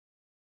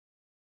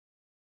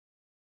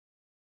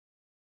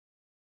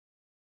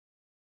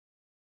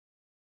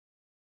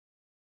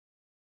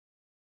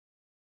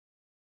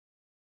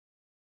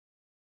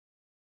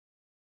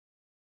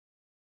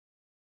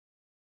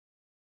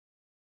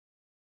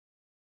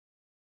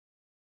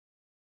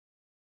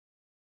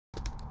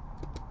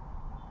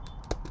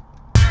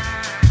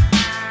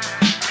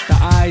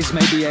eyes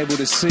may be able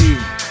to see,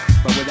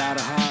 but without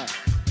a heart,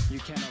 you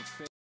cannot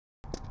feel.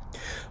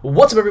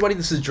 What's up, everybody?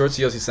 This is George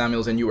C.O.C.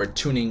 Samuels, and you are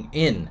tuning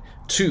in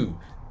to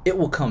It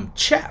Will Come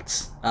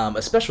Chats,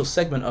 a special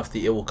segment of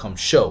the It Will Come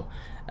show,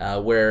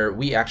 where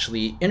we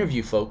actually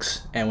interview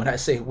folks, and when I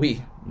say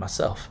we,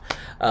 myself,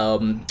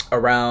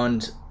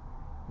 around,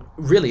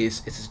 really,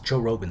 it's Joe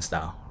Rogan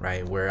style,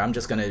 right? Where I'm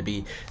just going to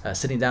be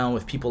sitting down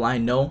with people I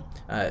know,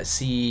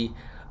 see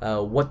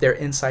what their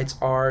insights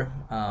are,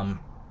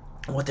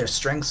 what their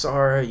strengths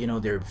are, you know,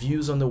 their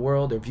views on the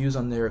world, their views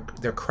on their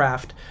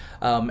craft,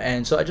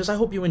 and so I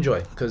hope you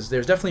enjoy, because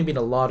there's definitely been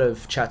a lot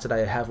of chats that I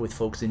have with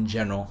folks in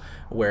general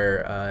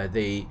where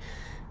they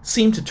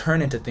seem to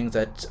turn into things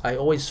that I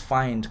always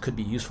find could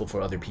be useful for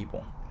other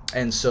people,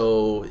 and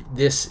so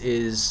this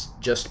is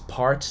just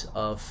part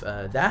of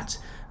that,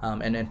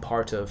 and then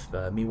part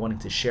of me wanting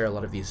to share a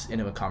lot of these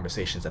intimate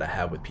conversations that I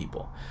have with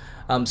people.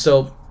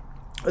 So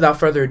without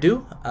further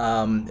ado,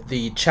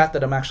 the chat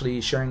that I'm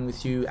actually sharing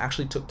with you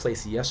actually took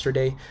place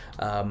yesterday,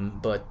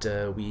 but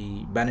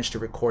we managed to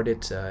record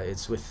it.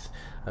 It's with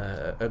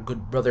a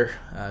good brother,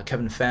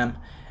 Pham,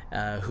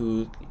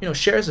 who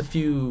shares a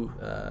few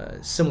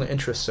similar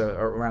interests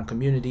around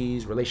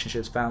communities,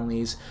 relationships,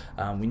 families.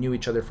 We knew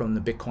each other from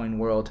the Bitcoin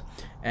world,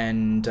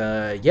 and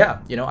yeah,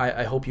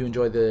 I hope you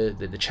enjoy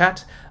the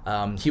chat.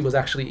 He was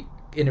actually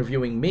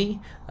interviewing me,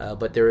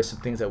 but there are some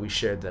things that we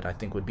shared that I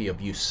think would be of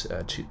use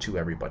to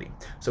everybody.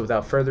 So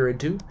without further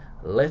ado,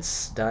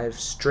 let's dive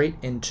straight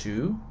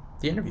into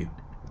the interview.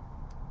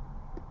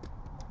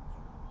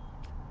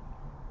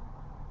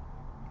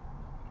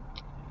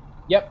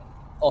 Yep.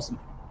 Awesome.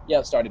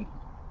 Yeah, starting.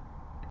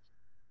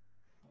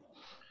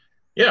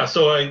 Yeah,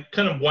 so I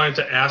kind of wanted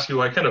to ask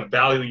you, I kind of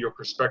value your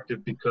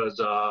perspective because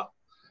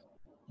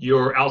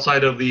you're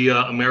outside of the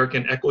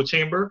American echo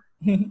chamber.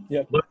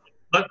 Yep.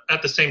 But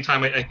at the same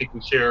time, I think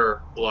we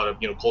share a lot of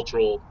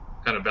cultural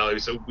kind of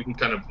values, so we can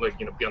kind of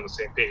be on the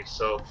same page.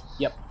 So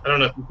yep. I don't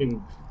know if you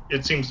can.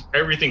 It seems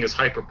everything is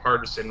hyper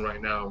partisan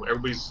right now.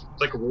 It's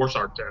like a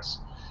Rorschach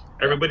test.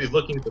 Everybody's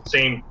looking at the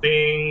same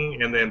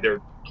thing, and then they're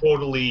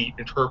totally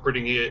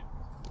interpreting it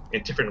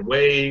in different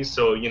ways.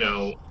 So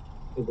a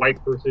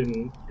white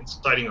person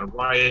inciting a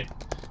riot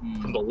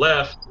from the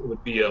left, it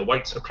would be a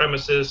white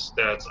supremacist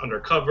that's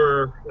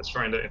undercover that's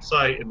trying to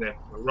incite, and then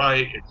from the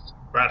right, it's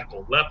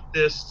radical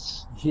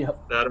leftists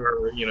that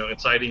are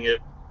inciting it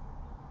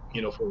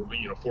for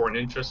foreign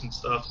interests and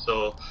stuff.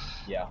 So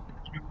yeah,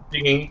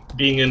 being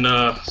in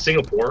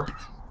Singapore,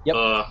 yep.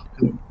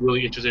 I'm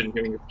really interested in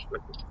hearing your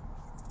perspective.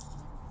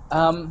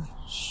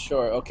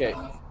 Sure. Okay,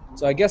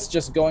 so I guess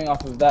just going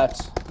off of that,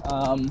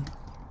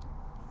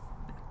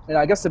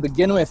 I guess to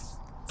begin with,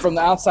 from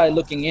the outside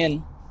looking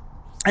in,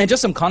 and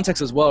just some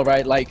context as well,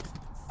 right? Like,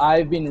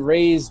 I've been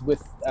raised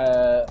with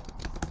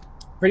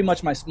pretty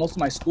much most of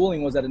my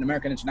schooling was at an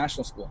American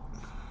international school.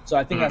 So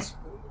I think that's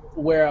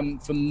where I'm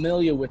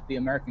familiar with the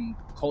American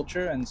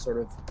culture and sort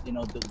of,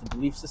 the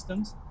belief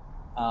systems.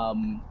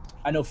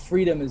 I know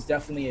freedom is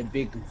definitely a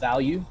big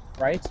value,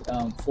 right,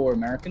 for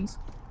Americans.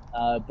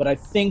 But I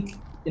think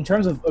in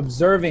terms of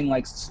observing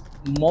like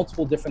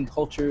multiple different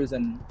cultures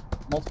and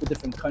multiple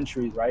different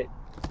countries, right?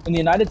 In the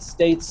United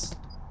States,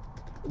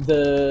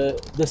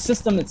 the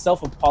system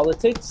itself of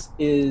politics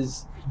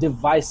is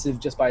divisive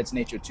just by its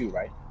nature too,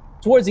 right?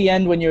 Towards the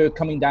end, when you're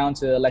coming down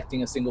to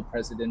electing a single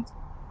president,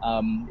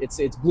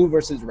 it's blue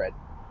versus red,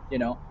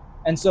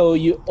 and so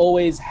you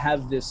always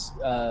have this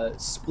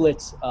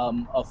split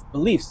of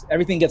beliefs.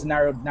 Everything gets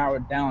narrowed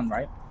down,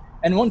 right?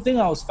 And one thing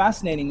that was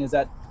fascinating is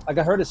that, like,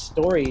 I heard a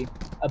story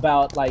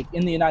about, like,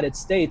 in the United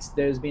States,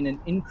 there's been an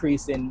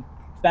increase in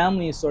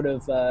families sort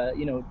of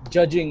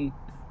judging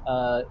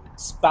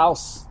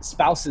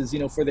spouses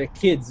for their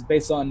kids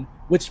based on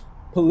which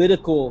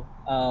political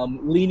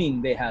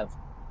leaning they have,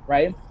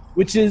 right?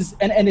 Which is,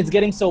 and it's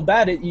getting so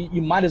bad,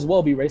 you might as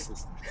well be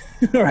racist,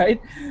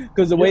 right?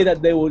 Because the way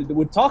that they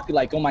would talk,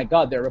 like, oh my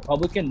God, they're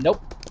Republican.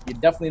 Nope, you're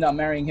definitely not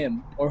marrying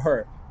him or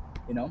her,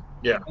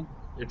 Yeah,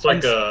 it's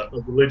like a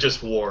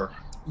religious war.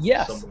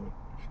 Yes, somewhere.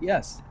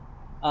 Yes.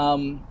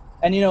 And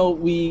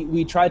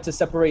we tried to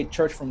separate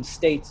church from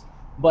state,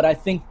 but I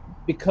think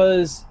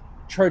because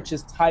church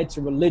is tied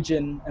to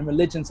religion, and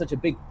religion's such a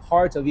big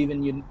part of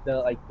even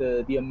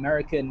the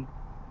American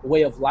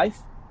way of life,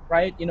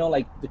 right?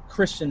 Like the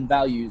Christian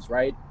values,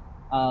 right?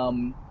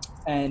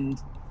 And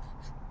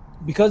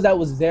because that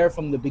was there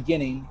from the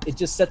beginning, it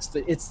just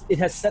it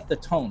has set the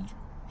tone,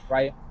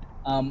 right?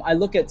 I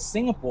look at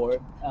Singapore.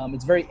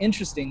 It's very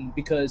interesting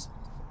because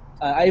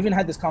I even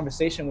had this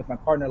conversation with my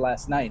partner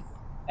last night,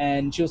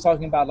 and she was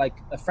talking about, like,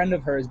 a friend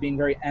of hers being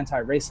very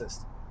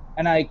anti-racist,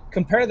 and I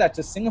compare that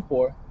to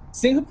Singapore.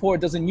 Singapore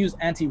doesn't use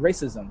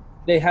anti-racism;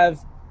 they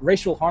have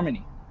racial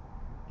harmony.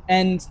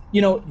 And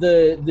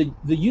the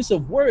use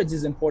of words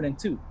is important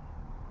too,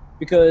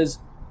 because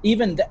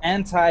even the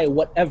anti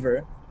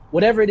whatever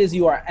it is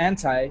you are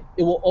anti,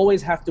 it will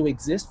always have to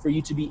exist for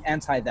you to be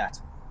anti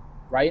that,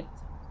 right?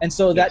 And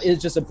so that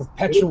is just a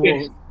perpetual.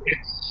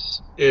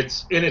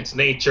 It's in its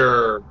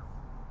nature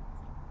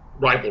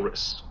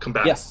rivalrous,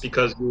 combative,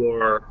 because you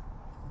are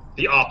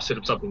the opposite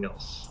of something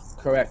else.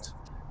 Correct.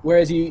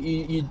 Whereas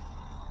you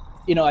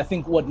I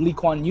think what Lee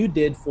Kuan Yew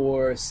did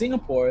for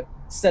Singapore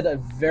set a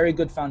very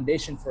good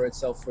foundation for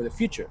itself for the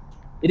future.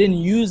 It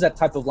didn't use that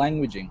type of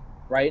languaging,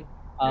 right?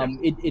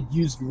 It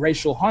used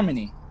racial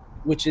harmony,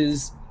 which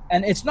is,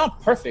 and it's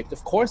not perfect.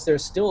 Of course,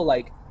 there's still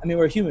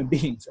we're human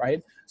beings,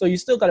 right? So you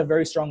still got a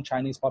very strong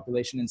Chinese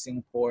population in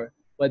Singapore,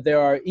 but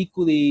there are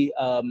equally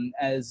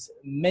as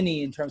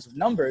many in terms of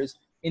numbers,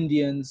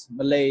 Indians,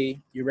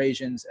 Malay,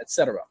 Eurasians,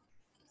 etc.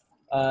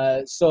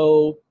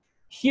 So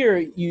here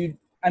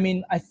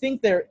I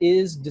think there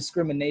is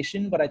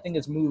discrimination, but I think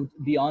it's moved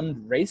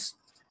beyond race.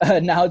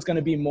 Now it's going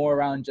to be more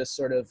around just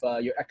sort of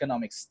your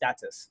economic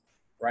status,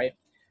 right?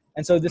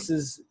 And so this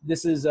is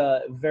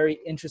very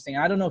interesting.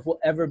 I don't know if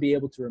we'll ever be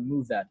able to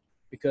remove that,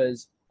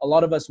 because a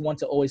lot of us want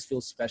to always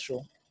feel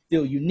special,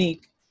 feel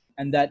unique,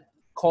 and that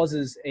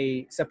causes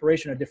a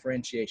separation or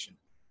differentiation,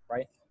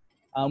 right?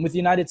 With the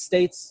United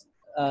States,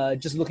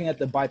 just looking at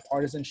the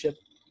bipartisanship,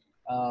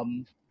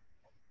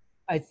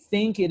 I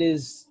think it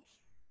is.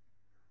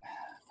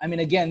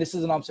 Again, this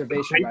is an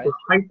observation, right?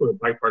 Hyper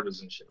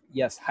bipartisanship.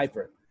 Yes,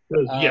 hyper.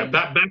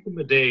 Back in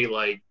the day,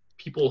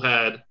 people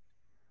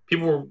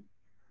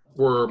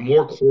were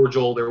more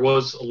cordial. There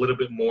was a little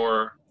bit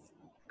more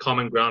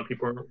common ground.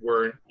 People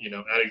weren't,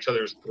 at each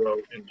other's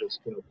throat and just,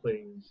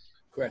 playing.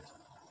 Correct.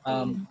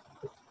 I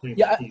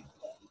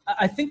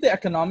think the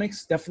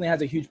economics definitely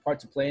has a huge part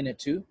to play in it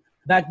too.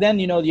 Back then,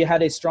 you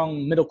had a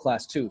strong middle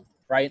class too,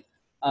 right?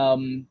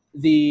 I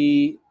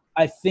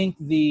think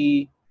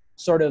the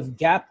sort of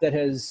gap that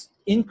has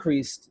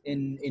increased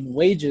in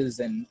wages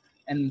and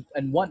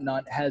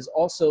whatnot has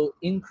also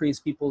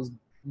increased people's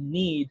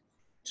need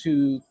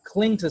to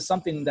cling to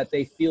something that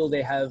they feel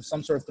they have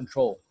some sort of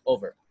control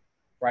over,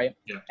 right?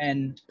 Yeah.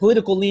 And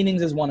political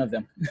leanings is one of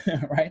them,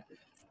 right?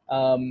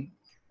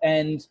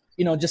 And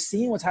just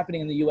seeing what's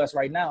happening in the U.S.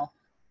 right now,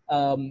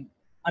 I'm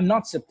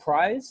not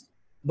surprised,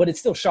 but it's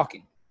still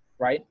shocking,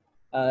 right?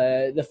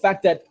 The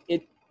fact that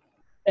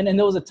and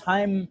there was a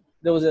time,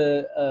 there was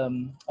a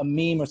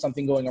meme or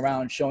something going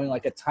around showing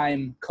a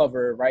Time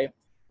cover, right,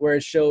 where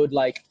it showed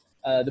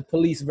the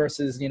police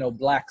versus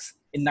blacks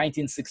in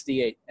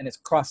 1968, and it's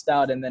crossed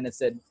out, and then it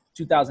said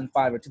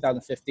 2005 or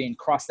 2015,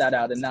 crossed that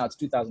out, and now it's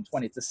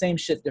 2020. It's the same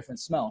shit, different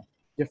smell,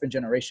 different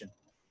generation,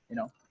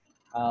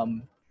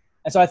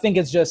 and so I think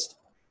it's just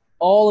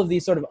all of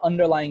these sort of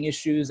underlying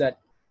issues that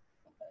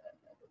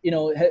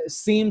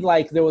seemed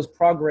like there was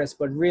progress,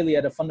 but really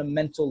at a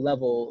fundamental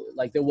level,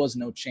 there was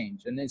no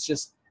change. And it's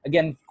just,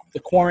 again,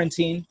 the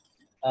quarantine,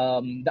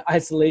 the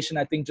isolation,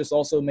 I think just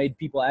also made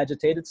people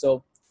agitated.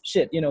 So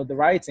the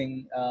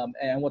rioting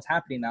and what's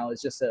happening now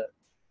is just a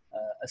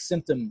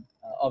symptom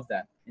of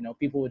that.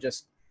 People were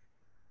just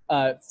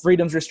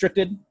freedoms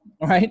restricted,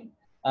 right?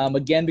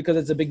 Again, because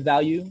it's a big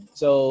value.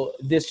 So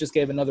this just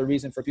gave another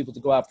reason for people to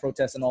go out,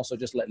 protest, and also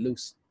just let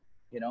loose,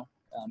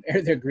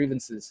 air their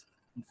grievances.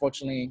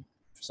 Unfortunately,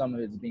 for some of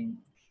it's being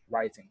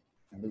rioting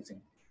and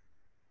looting.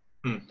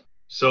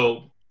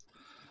 So,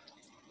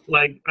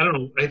 I don't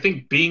know. I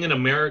think being in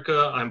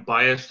America, I'm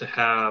biased to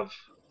have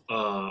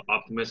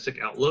optimistic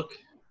outlook.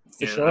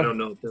 For and sure. I don't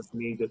know if that's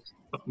me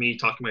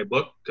talking my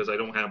book, because I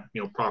don't have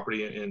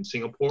property in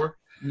Singapore.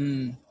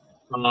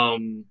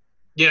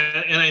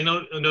 Yeah, and I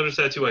noticed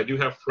that too. I do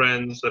have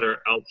friends that are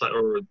outside,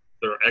 or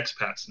they're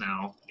expats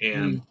now,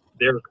 and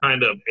they're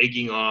kind of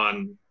egging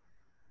on,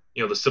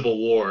 the Civil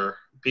War,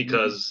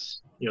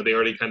 because they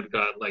already kind of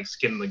got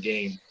skin in the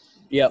game.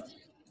 Yep.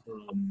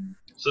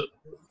 So,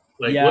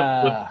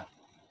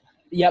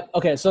 Yep.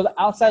 Okay. So the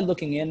outside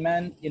looking in,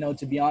 man,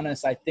 to be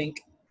honest, I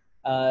think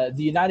the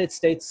United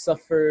States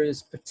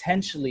suffers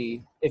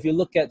potentially, if you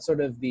look at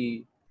sort of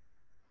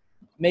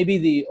maybe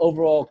the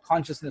overall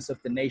consciousness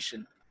of the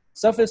nation,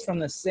 suffers from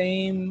the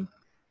same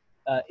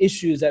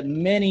issues that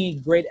many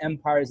great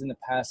empires in the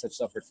past have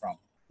suffered from,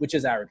 which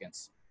is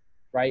arrogance,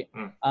 right?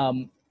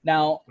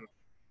 Now,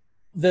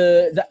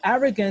 the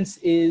arrogance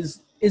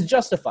is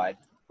justified,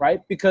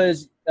 right?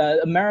 Because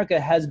America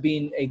has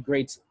been a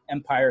great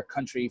empire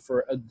country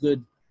for a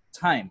good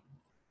time.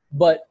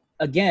 But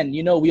again,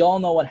 we all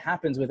know what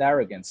happens with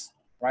arrogance,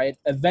 right?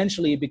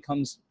 Eventually it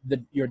becomes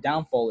your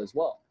downfall as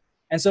well.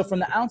 And so from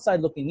the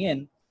outside looking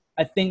in,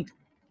 I think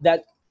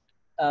that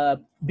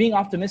being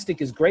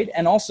optimistic is great.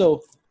 And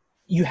also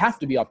you have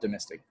to be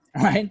optimistic,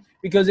 right?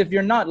 Because if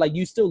you're not,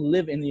 you still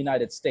live in the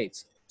United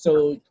States.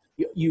 So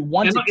you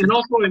want to... And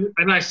also,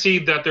 and I see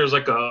that there's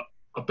a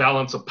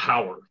balance of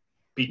power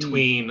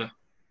between,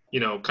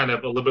 kind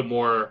of a little bit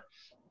more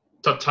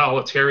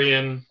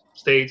totalitarian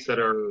states that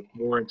are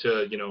more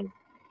into,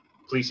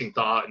 policing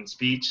thought and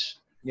speech,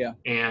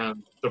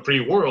 and the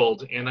free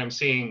world. And I'm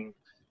seeing,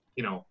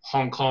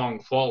 Hong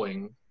Kong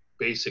falling,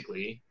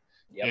 basically,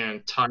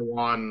 and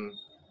Taiwan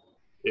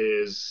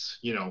is,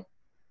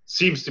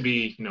 seems to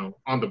be,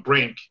 on the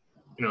brink.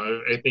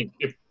 I think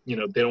if,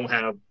 they don't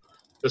have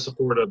the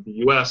support of the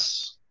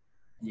U.S.,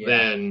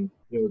 then,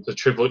 it's a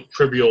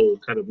trivial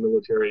kind of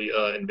military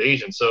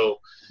invasion. So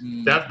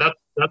that's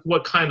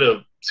what kind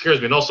of scares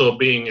me. And also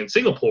being in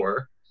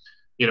Singapore,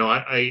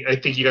 I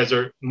think you guys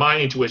are, my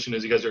intuition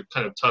is you guys are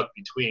kind of tucked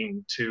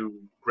between two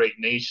great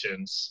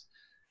nations.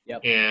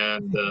 Yep.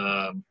 And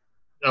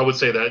I would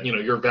say that,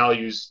 your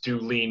values do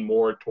lean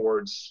more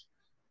towards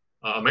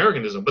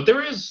Americanism, but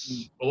there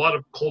is a lot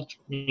of culture,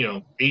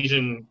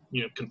 Asian,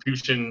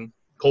 Confucian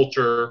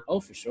culture. Oh,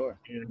 for sure.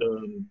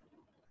 And,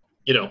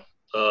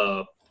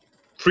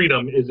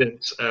 freedom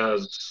isn't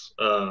as,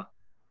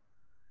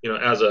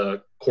 as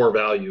a core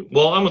value.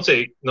 Well, I would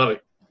say not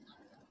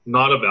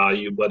a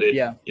value, but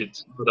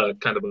it's a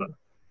kind of a,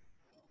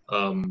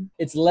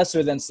 it's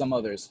lesser than some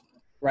others,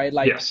 right?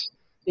 Like, yes.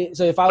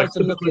 So if I was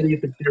to look at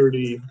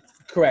security.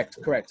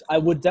 Correct. I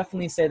would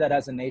definitely say that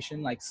as a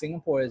nation, like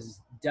Singapore is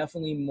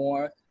definitely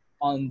more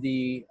on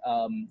the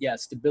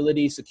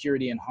stability,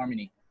 security, and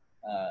harmony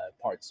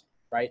parts,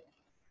 right?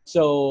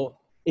 So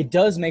it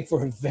does make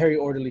for a very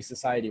orderly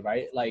society,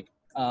 right? Like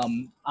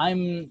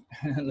I'm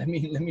let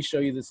me show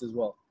you this as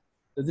well.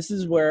 So this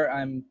is where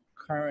I'm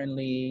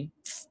currently.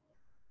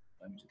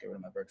 Let me just get rid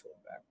of my virtual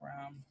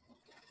background.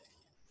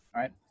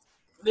 All right,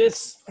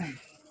 this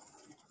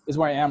is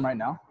where I am right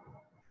now,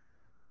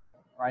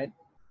 right?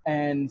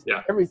 And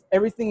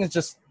everything is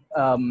just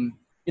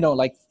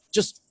like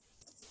just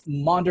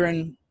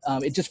modern.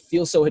 It just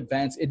feels so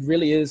advanced. It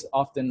really is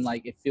often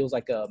like it feels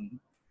like a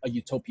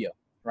utopia,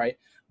 right?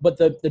 But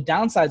the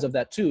downsides of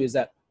that too is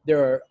that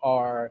there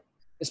are,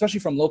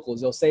 especially from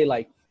locals, they'll say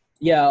like,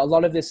 yeah, a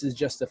lot of this is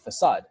just a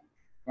facade,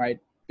 right?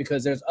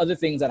 Because there's other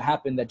things that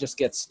happen that just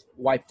gets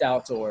wiped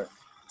out or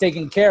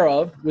taken care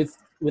of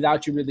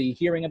without you really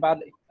hearing about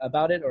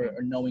it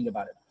or knowing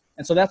about it.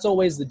 And so that's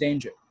always the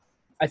danger.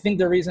 I think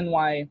the reason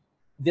why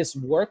this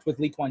worked with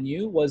Lee Kuan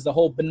Yew was the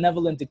whole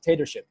benevolent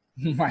dictatorship,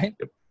 right?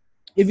 Yep.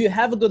 If you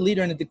have a good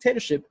leader in a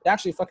dictatorship, it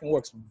actually fucking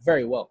works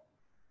very well.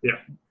 Yeah.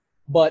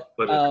 But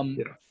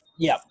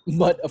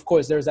of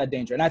course there's that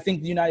danger. And I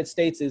think the United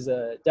States is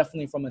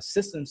definitely from a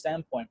system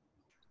standpoint.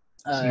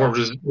 More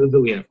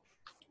resilient.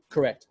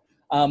 Correct.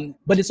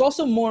 But it's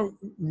also more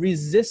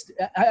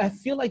I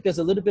feel like there's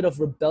a little bit of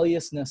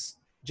rebelliousness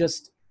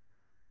just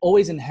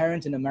always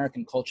inherent in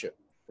American culture,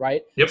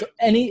 right? Yep. So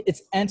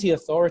it's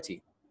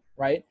anti-authority,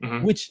 right?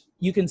 Mm-hmm. Which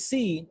you can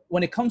see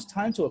when it comes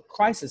time to a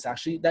crisis,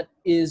 actually,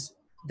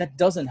 that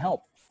doesn't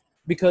help.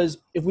 Because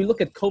if we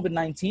look at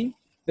COVID-19,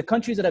 the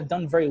countries that have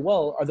done very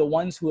well are the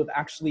ones who have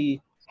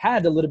actually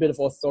had a little bit of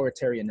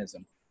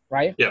authoritarianism,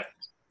 right? Yeah.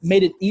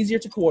 Made it easier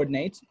to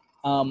coordinate,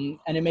 and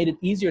it made it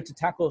easier to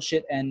tackle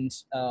shit and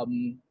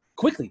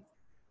quickly.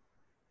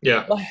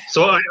 Yeah.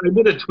 So I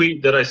did a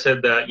tweet that I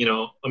said that,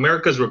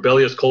 America's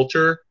rebellious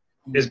culture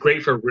is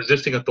great for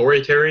resisting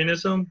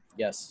authoritarianism.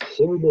 Yes.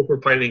 Horrible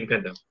for fighting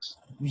pandemics.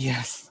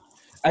 Yes.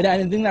 I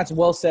think that's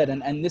well said.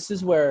 And this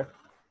is where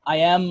I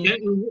am.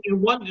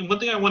 And one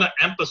thing I want to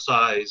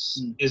emphasize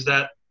is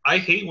that I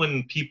hate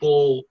when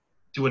people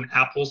do an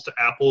apples to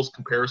apples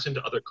comparison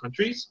to other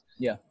countries.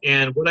 Yeah.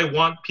 And what I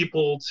want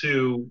people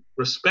to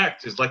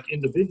respect is like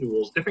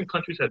individuals. Different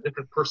countries have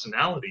different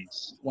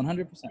personalities.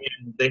 100%.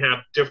 And they have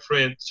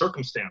different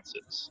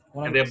circumstances.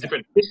 100%. And they have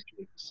different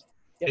histories.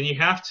 Yep. And you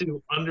have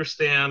to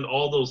understand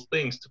all those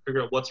things to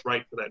figure out what's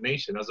right for that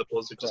nation, as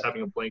opposed to just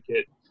having a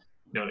blanket,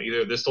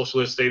 either this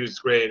socialist state is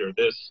great or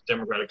this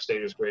democratic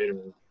state is great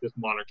or this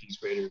monarchy is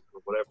great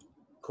or whatever.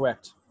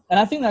 Correct. And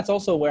I think that's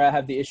also where I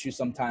have the issue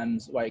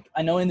sometimes. Like,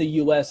 I know in the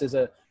US there's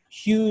a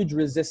huge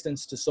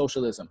resistance to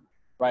socialism,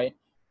 right?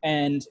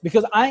 And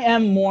because I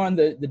am more on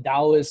the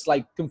Taoist,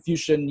 like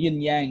Confucian yin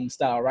yang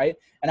style, right?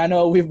 And I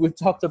know we've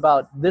talked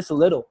about this a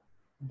little,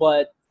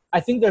 but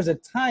I think there's a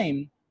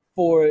time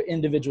for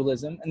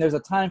individualism and there's a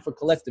time for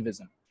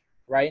collectivism,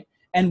 right?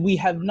 And we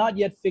have not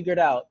yet figured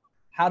out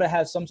how to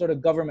have some sort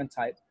of government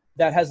type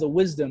that has the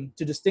wisdom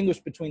to distinguish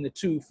between the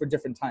two for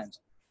different times.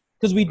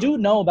 Because we do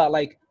know about,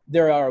 like,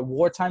 there are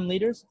wartime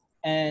leaders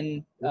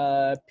and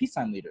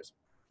peacetime leaders,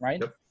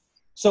 right? Yep.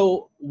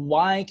 So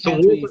why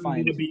can't we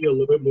find... need to be a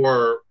little bit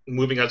more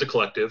moving as a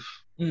collective,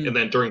 and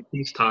then during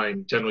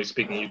peacetime, generally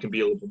speaking, you can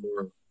be a little bit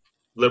more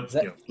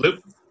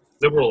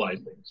liberalize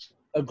things.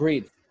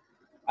 Agreed.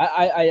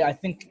 I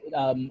think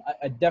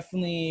I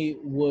definitely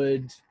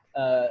would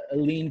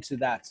lean to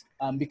that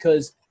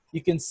because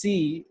you can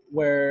see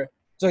where...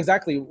 So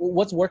exactly,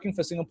 what's working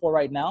for Singapore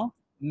right now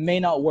may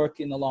not work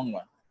in the long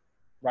run,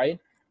 right?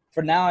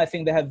 For now, I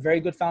think they have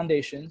very good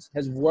foundations,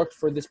 has worked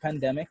for this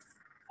pandemic.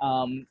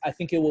 I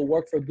think it will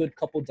work for a good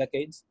couple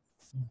decades.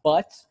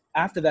 But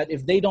after that,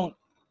 if they don't,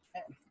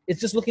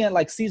 it's just looking at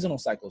like seasonal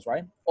cycles,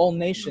 right? All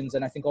nations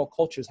and I think all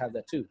cultures have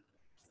that too.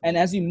 And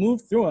as you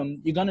move through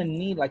them, you're going to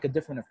need like a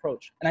different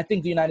approach. And I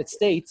think the United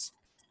States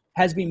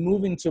has been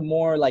moving to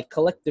more like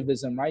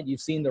collectivism, right?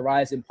 You've seen the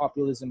rise in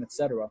populism,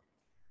 etc.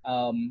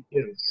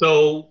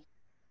 So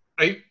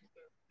I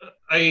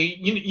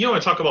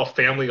talk about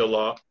family a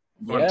lot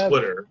on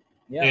Twitter.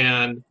 Yeah.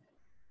 And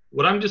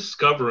what I'm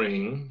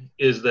discovering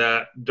is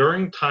that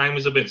during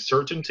times of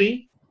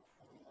uncertainty,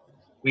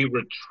 we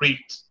retreat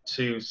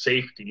to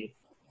safety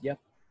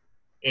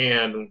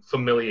and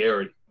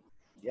familiarity.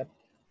 Yep.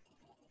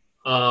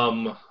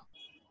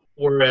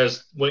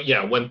 Whereas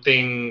when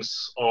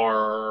things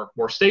are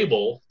more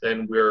stable,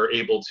 then we're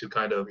able to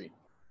kind of,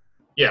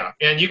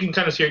 and you can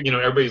kind of see,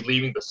 everybody's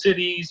leaving the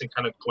cities and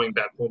kind of going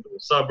back home to the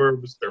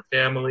suburbs, their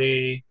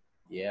family,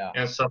 Yeah.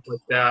 and stuff like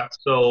that.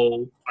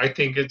 So I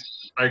think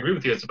I agree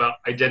with you. It's about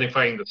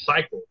identifying the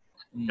cycle.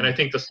 And I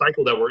think the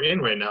cycle that we're in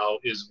right now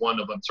is one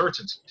of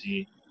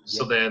uncertainty.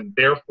 So then,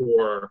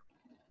 therefore,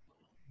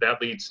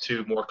 that leads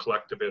to more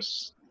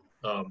collectivist,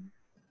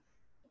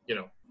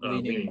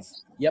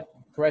 leanings. Yep,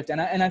 correct.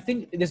 And I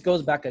think this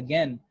goes back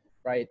again,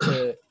 right,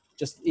 to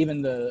just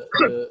even the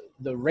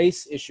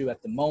race issue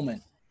at the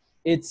moment.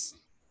 It's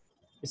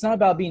not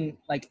about being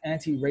like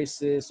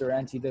anti-racist or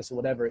anti this or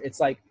whatever. It's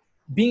like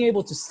being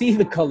able to see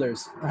the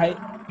colors, right?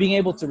 Being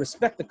able to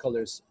respect the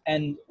colors.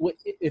 And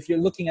if you're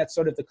looking at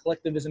sort of the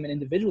collectivism and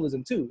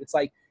individualism too, it's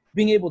like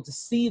being able to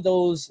see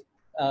those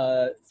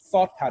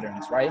thought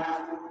patterns, right?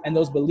 And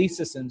those belief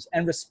systems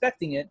and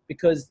respecting it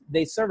because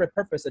they serve a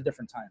purpose at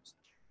different times.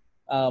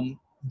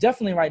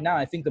 Definitely right now,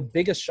 I think the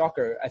biggest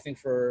shocker, I think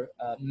for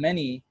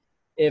many,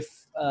 if,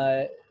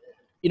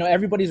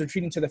 everybody's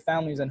retreating to their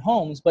families and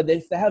homes, but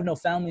if they have no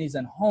families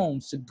and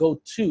homes to go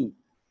to,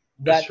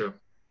 that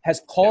has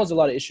caused a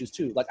lot of issues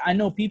too. Like I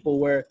know people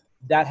where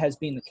that has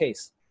been the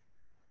case,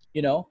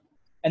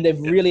 and they've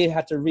really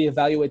had to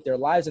reevaluate their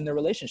lives and their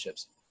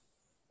relationships.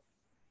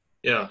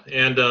 Yeah,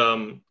 and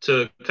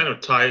to kind of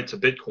tie it to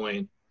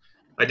Bitcoin,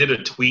 I did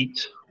a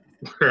tweet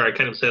where I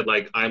kind of said,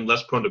 like, I'm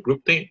less prone to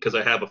groupthink because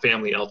I have a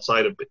family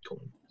outside of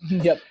Bitcoin.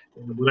 Yep.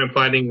 And what I'm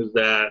finding is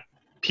that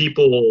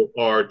people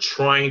are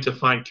trying to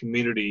find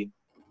community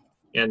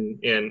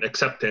and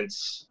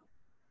acceptance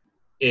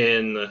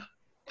in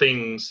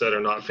things that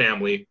are not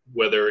family,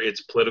 whether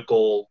it's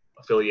political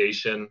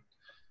affiliation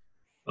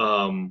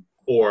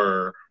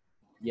or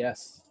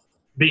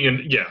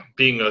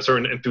being a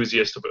certain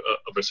enthusiast of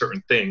a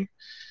certain thing.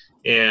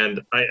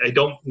 And I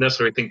don't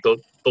necessarily think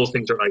those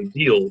things are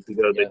ideal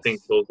because I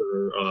think those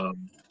are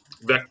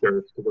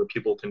vectors to where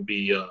people can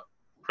be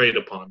preyed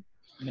upon.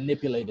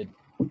 Manipulated.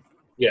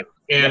 Yeah.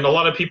 And a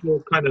lot of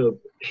people kind of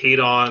hate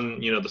on,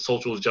 the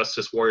social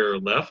justice warrior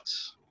left.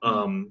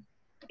 And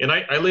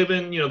I live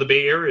in, the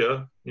Bay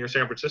Area near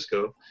San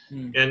Francisco.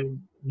 And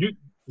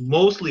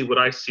mostly what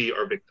I see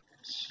are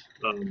victims.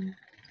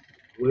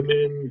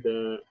 Women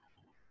that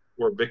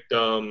were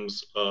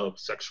victims of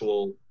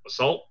sexual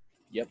assault.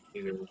 Yep.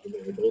 Either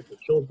adults or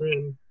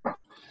children.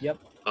 Yep.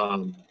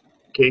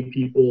 Gay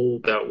people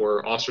that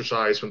were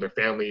ostracized from their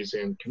families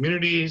and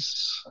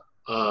communities.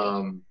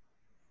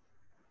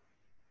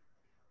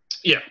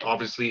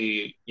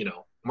 Obviously,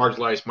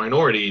 marginalized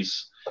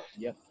minorities.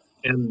 Yep.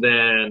 And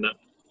then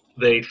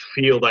they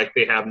feel like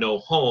they have no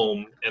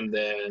home, and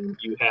then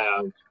you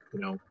have,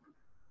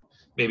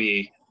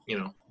 maybe,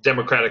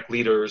 democratic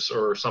leaders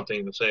or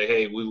something to say,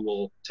 hey, we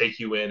will take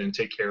you in and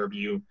take care of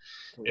you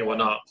and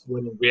whatnot.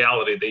 When in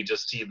reality, they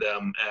just see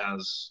them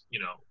as,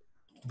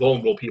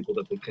 vulnerable people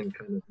that they can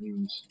kind of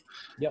use.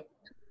 Yep.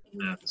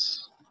 And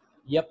that's.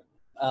 Yep.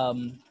 I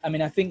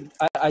mean, I think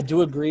I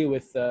do agree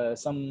with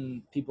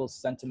some people's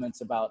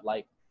sentiments about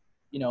like,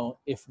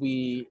 if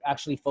we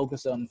actually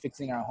focus on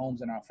fixing our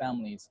homes and our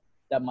families,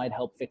 that might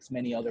help fix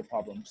many other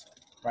problems,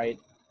 right?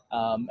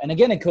 And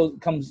again, it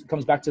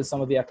comes back to some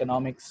of the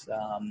economics,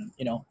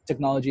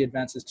 technology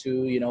advances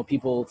too,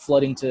 people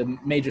flooding to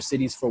major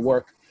cities for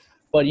work.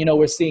 But,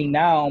 we're seeing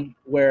now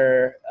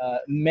where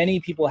many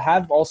people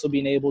have also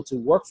been able to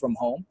work from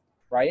home,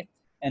 right?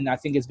 And I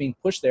think it's being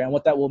pushed there. And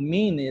what that will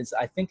mean is,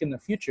 I think in the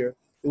future,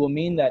 it will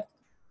mean that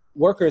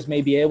workers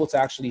may be able to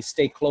actually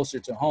stay closer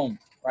to home,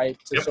 right?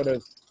 To sort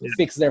of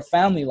fix their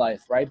family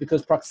life, right?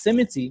 Because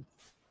proximity,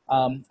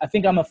 I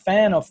think I'm a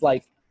fan of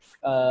like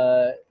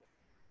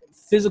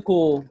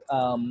physical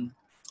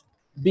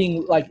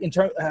being like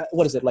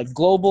like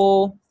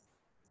global.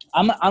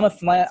 I'm a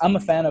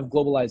fan of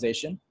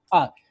globalization.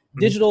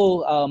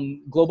 Digital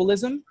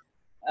globalism,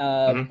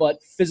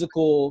 but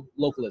physical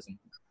localism,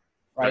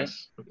 right?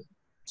 Nice.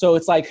 So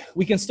it's like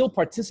we can still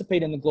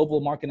participate in the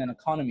global market and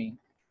economy,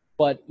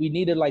 but we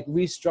need to like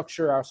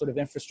restructure our sort of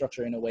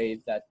infrastructure in a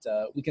way that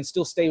we can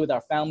still stay with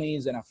our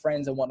families and our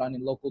friends and whatnot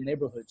in local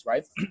neighborhoods,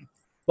 right?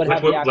 But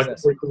have the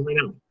access.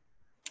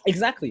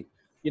 Exactly,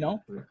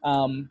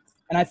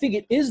 and I think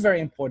it is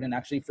very important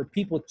actually for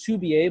people to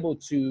be able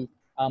to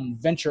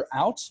venture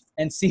out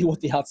and see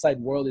what the outside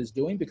world is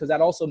doing, because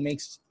that also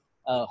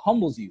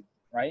humbles you,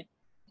 right?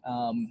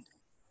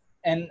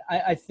 And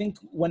I think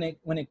when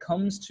it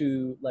comes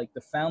to like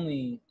the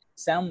family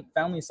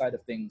side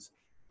of things,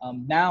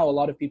 now a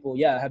lot of people,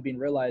 have been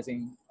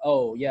realizing,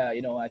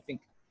 I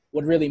think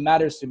what really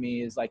matters to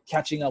me is like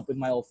catching up with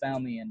my old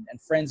family and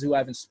friends who I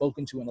haven't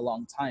spoken to in a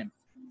long time.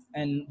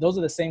 And those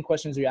are the same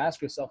questions you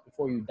ask yourself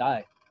before you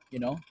die,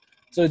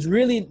 So it's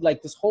really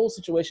like this whole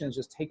situation is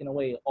just taking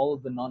away all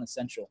of the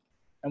non-essential.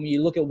 And when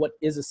you look at what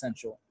is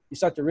essential, you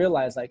start to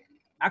realize like,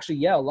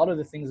 actually, a lot of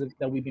the things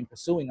that we've been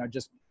pursuing are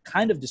just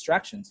kind of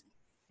distractions.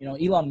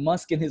 Elon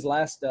Musk in his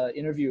last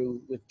interview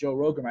with Joe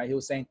Rogan, right? He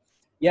was saying,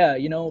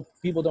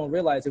 people don't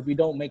realize if we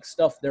don't make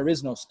stuff, there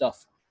is no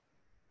stuff,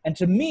 And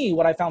to me,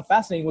 what I found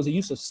fascinating was the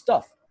use of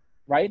stuff,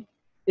 right?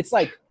 It's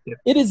like,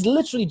 it is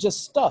literally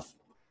just stuff.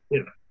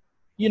 Yeah.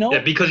 You know?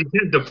 Yeah, because you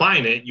can't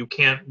define it. You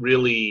can't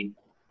really,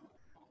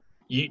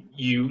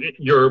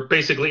 you're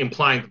basically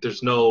implying that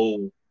there's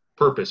no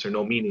purpose or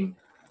no meaning.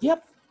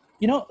 Yep.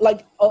 You know,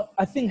 like,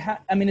 I think,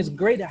 I mean, it's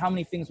great how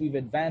many things we've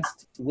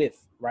advanced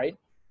with, right?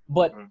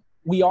 But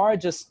we are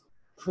just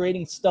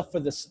creating stuff for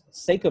the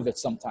sake of it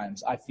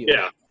sometimes, I feel.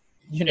 Yeah.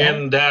 You know?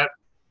 And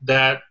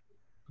that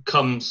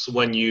comes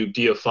when you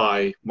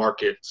deify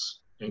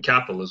markets and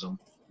capitalism,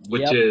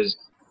 which is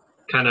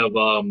kind of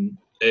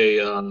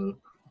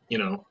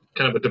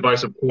kind of a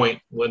divisive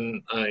point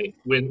within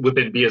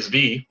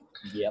BSV,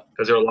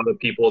 because there are a lot of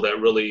people that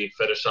really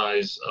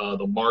fetishize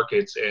the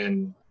markets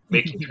and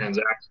making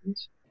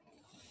transactions.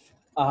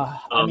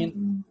 I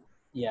mean,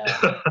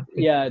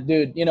 yeah,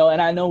 dude. You know,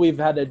 and I know we've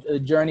had a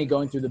journey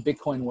going through the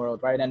Bitcoin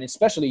world, right? And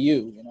especially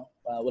you. You know,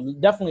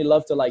 would definitely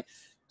love to like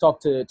talk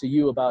to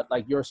you about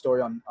like your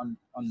story on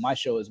my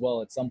show as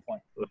well at some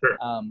point.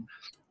 Sure.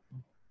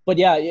 But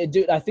yeah,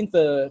 dude, I think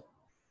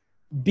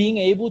being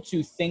able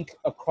to think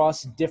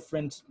across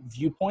different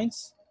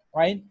viewpoints,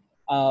 right?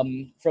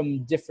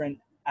 From different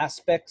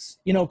aspects,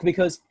 you know,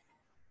 because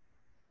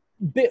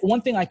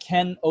one thing I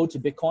can owe to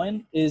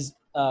Bitcoin is,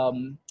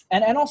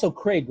 and also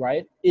Craig,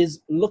 right,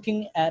 is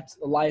looking at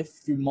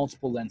life through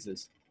multiple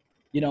lenses.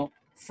 You know,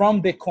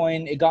 from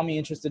Bitcoin, it got me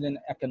interested in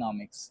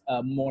economics,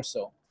 more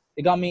so.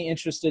 It got me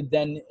interested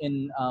then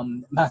in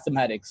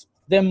mathematics,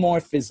 then more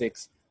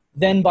physics,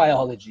 then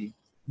biology,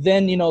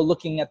 then, you know,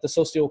 looking at the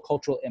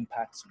socio-cultural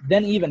impacts,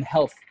 then even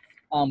health,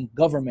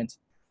 government,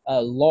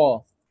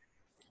 law.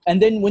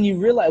 And then when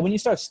you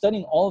start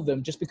studying all of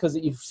them, just because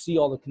you see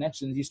all the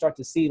connections, you start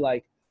to see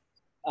like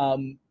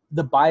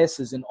the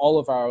biases in all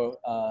of our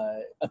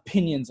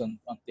opinions on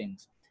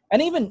things.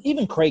 And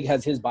even Craig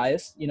has his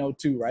bias, you know,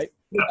 too, right?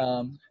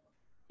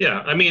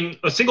 Yeah, I mean,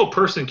 a single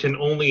person can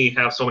only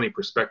have so many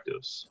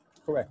perspectives.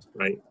 Correct.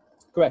 Right.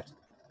 Correct.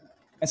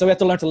 And so we have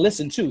to learn to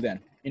listen too then,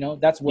 you know,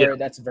 that's where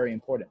that's very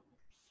important.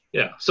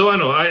 Yeah. So I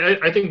know,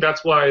 I think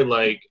that's why,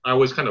 like, I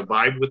always kind of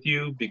vibed with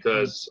you,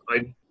 because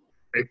I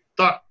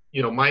thought,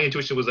 you know, my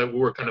intuition was that we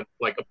were kind of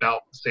like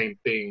about the same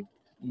thing,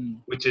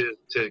 which is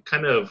to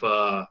kind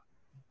of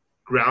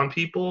ground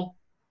people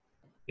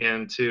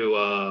and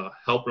to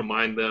help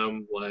remind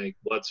them like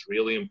what's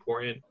really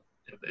important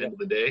at the end of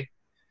the day.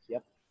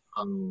 Yep.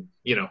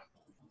 You know,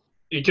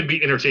 it could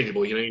be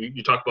interchangeable. You know,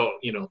 you talk about,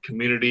 you know,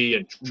 community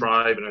and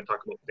tribe, and I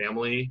talk about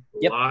family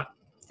a lot.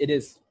 It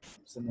is.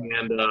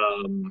 And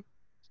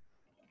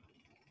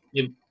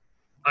you know,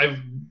 I've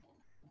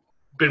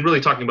been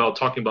really talking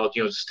about,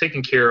 you know, just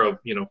taking care of,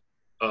 you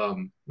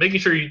know, making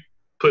sure you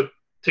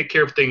take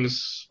care of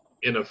things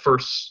in a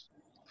first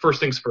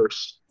things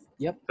first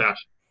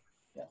fashion.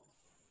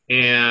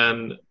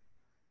 And,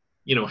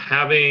 you know,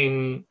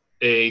 having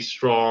a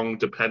strong,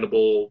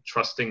 dependable,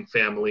 trusting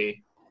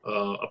family,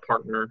 a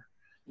partner,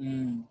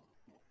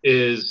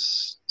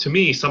 is, to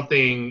me,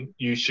 something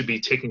you should be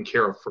taking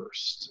care of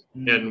first.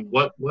 And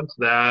once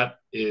that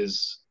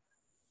is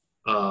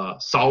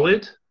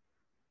solid,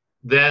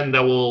 then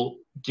that will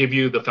give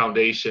you the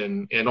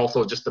foundation and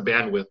also just the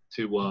bandwidth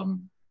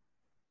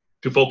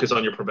to focus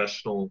on your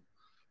professional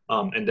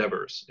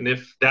endeavors. And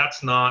if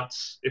that's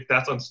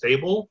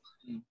unstable,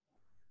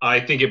 I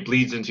think it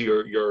bleeds into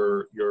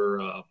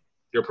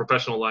your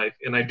professional life.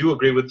 And I do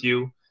agree with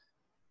you.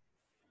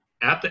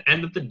 At the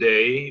end of the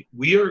day,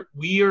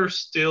 we are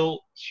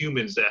still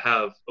humans that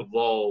have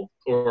evolved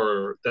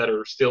or that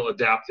are still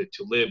adapted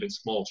to live in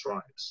small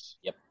tribes.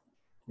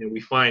 And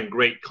we find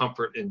great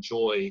comfort and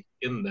joy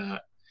in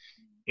that.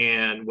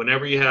 And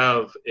whenever you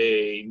have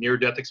a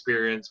near-death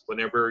experience,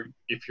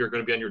 if you're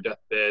going to be on your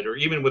deathbed, or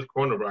even with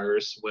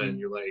coronavirus, when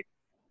you're like,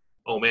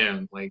 oh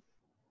man, like,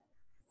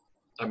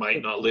 I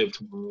might not live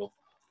tomorrow.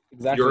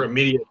 Your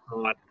immediate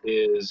thought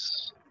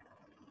is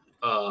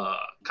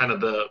kind of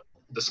the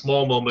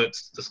small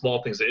moments, the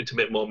small things, the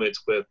intimate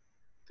moments with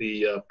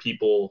the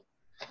people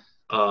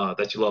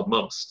that you love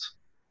most.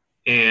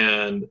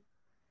 And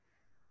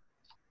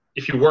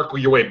if you work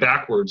your way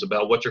backwards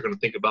about what you're going to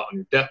think about on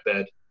your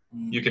deathbed,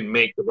 you can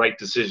make the right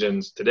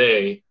decisions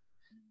today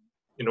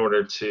in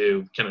order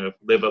to kind of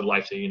live a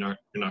life that you're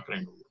not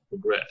going to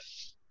regret.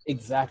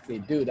 Exactly,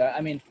 dude. I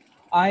mean,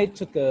 I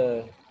took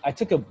a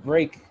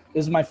break. It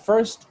was my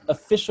first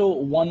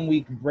official 1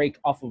 week break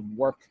off of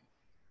work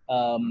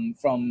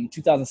from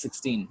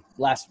 2016,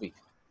 last week,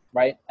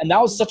 right? And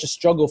that was such a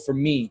struggle for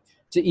me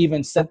to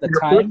even set the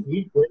time.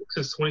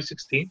 Since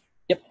 2016?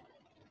 Yep.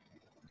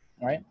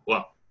 Right?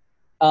 Wow.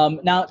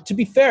 Now, to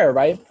be fair,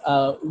 right,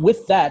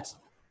 with that,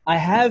 I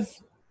have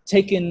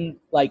taken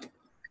like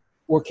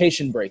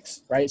workation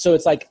breaks, right? So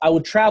it's like I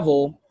would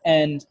travel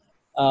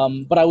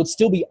but I would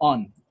still be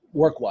on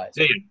work-wise.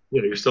 Yeah,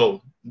 you're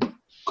still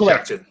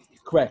correct. Active.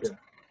 Correct.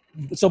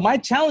 Yeah. So my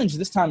challenge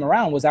this time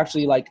around was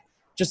actually like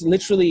just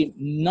literally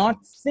not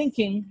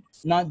thinking,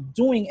 not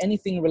doing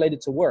anything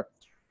related to work.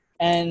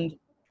 And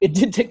it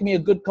did take me a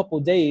good couple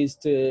of days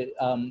to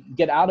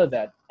get out of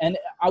that. And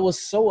I was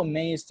so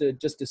amazed to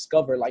just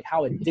discover like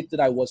how addicted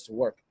I was to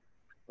work,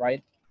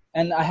 right?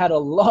 And I had a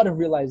lot of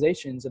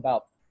realizations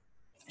about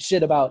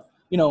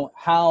you know,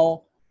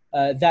 how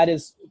that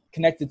is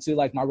connected to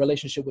like my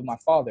relationship with my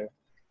father,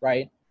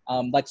 right?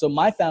 Like, so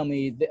my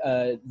family,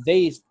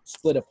 they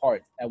split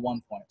apart at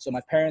one point. So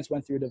my parents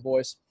went through a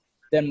divorce.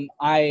 Then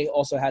I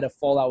also had a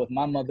fallout with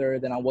my mother.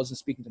 Then I wasn't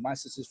speaking to my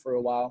sisters for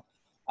a while.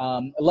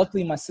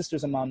 Luckily, my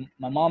sisters and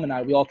my mom and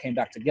I, we all came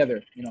back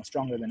together, you know,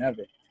 stronger than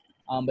ever.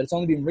 But it's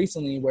only been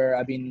recently where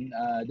I've been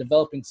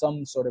developing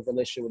some sort of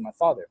relationship with my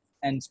father.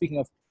 And speaking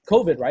of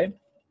COVID, right?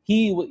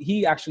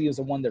 He actually is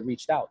the one that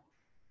reached out,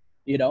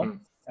 you know,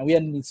 and we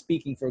hadn't been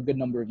speaking for a good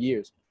number of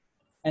years.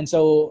 And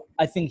so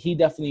I think he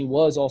definitely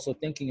was also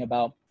thinking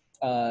about,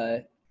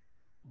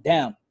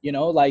 damn, you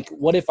know, like,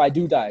 what if I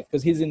do die?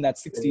 Because he's in that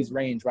 60s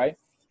range, right?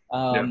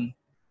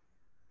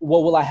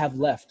 What will I have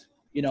left,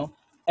 you know?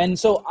 And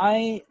so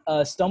I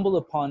stumbled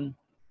upon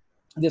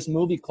this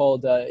movie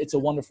called It's a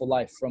Wonderful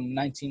Life from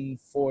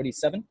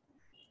 1947.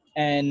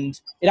 And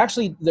it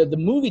actually, the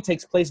movie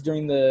takes place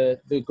during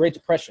the Great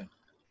Depression,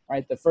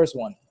 right? The first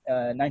one,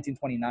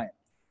 1929.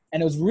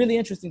 And it was really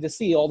interesting to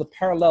see all the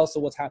parallels to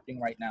what's happening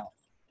right now.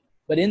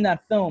 But in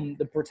that film,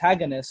 the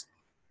protagonist,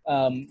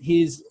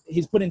 he's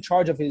put in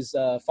charge of his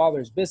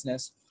father's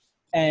business.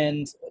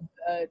 And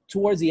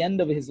towards the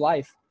end of his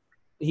life,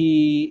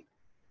 he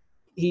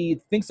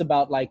thinks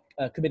about like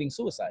committing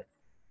suicide,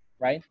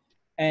 right?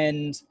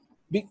 And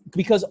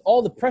because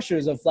all the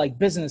pressures of like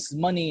business,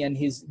 money, and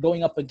he's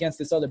going up against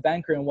this other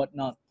banker and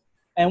whatnot.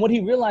 And what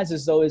he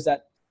realizes though is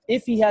that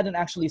if he hadn't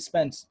actually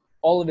spent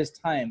all of his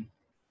time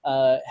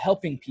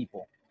helping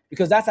people,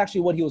 because that's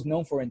actually what he was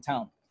known for in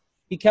town.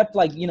 He kept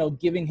like, you know,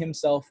 giving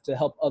himself to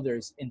help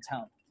others in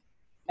town.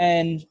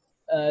 And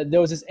there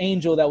was this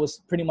angel that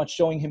was pretty much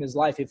showing him his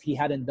life if he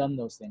hadn't done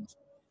those things.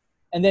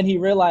 And then he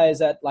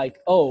realized that like,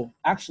 oh,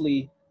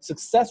 actually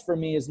success for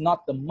me is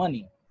not the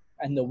money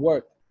and the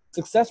work.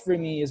 Success for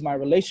me is my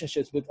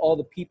relationships with all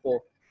the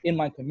people in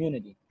my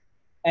community.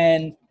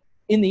 And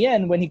in the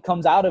end, when he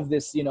comes out of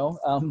this, you know,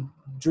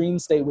 dream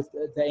state with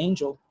the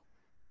angel,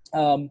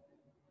 the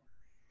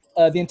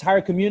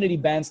entire community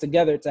bands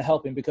together to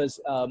help him because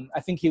I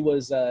think he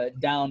was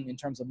down in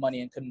terms of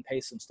money and couldn't pay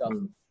some stuff.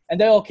 And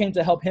they all came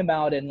to help him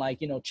out and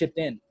like, you know, chipped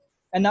in.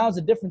 And now there's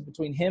a difference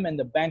between him and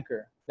the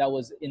banker that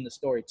was in the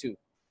story too.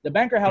 The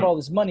banker had all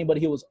this money, but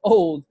he was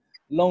old,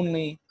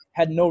 lonely,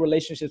 had no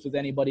relationships with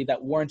anybody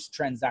that weren't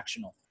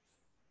transactional,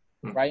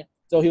 right?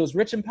 So he was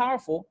rich and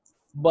powerful,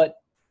 but,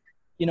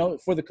 you know,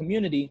 for the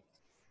community,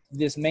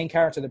 this main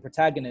character, the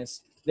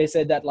protagonist, they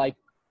said that like,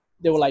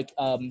 they were like,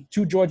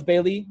 to George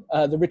Bailey,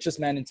 the richest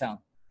man in town,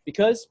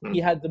 because he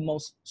had the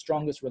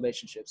strongest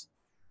relationships.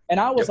 And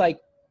I was like,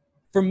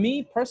 for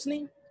me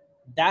personally,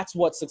 that's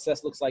what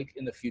success looks like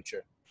in the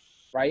future,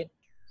 right?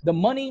 The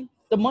money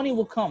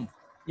will come,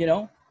 you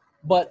know,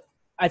 but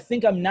I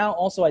think I'm now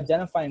also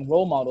identifying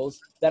role models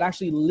that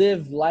actually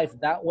live life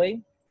that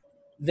way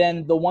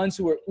than the ones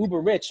who are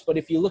uber rich. But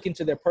if you look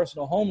into their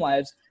personal home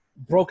lives,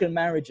 broken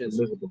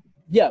marriages,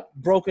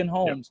 broken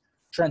homes,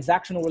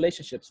 transactional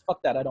relationships.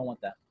 Fuck that. I don't want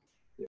that.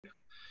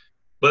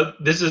 But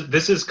this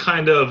is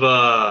kind of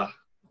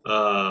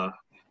kind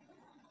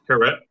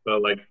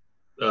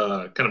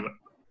of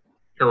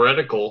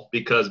heretical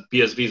because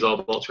BSV is all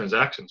about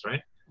transactions,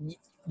 right?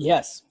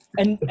 Yes,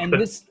 and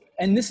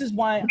this is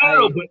why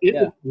but it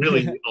is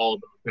really all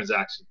about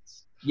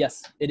transactions.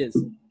 Yes, it is.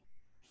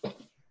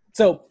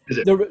 So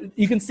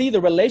you can see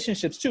the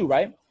relationships too,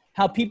 right?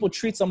 How people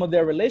treat some of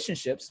their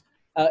relationships,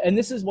 and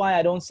this is why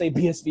I don't say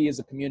BSV is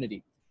a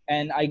community.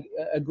 And I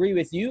agree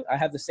with you. I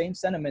have the same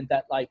sentiment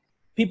that like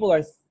people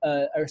are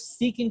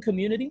seeking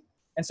community,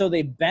 and so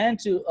they band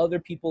to other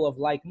people of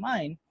like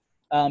mind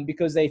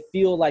because they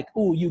feel like,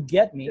 "Ooh, you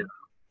get me." Yeah.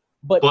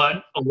 But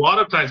a lot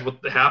of times, what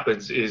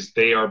happens is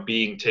they are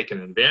being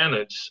taken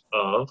advantage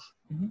of,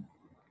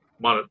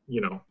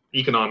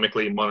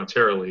 economically,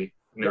 monetarily,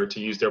 in order to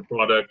use their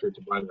product or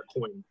to buy their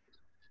coin.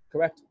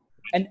 Correct.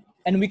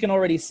 And we can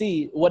already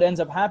see what ends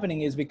up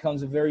happening is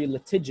becomes very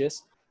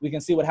litigious. We can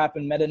see what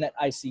happened MetaNet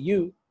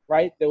ICU,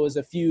 right? There was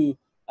a few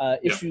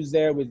issues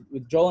there with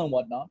Joel and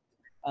whatnot.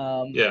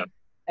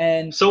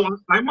 And so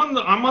I'm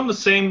on the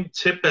same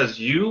tip as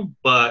you,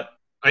 but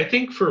I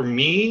think for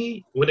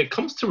me, when it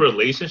comes to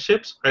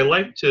relationships, I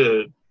like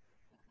to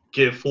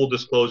give full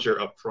disclosure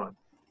up front.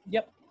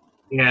 Yep.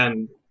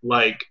 And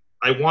like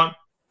I've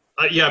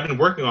been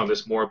working on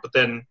this more, but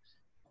then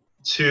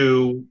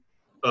to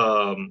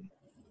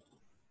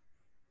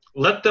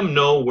let them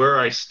know where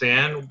I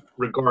stand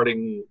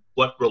regarding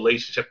what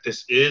relationship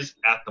this is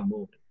at the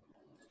moment.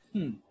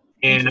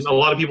 And a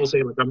lot of people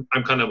say like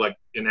I'm kind of like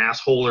an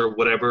asshole or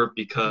whatever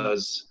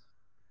because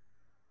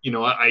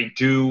I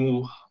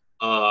do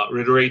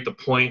reiterate the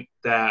point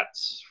that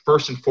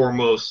first and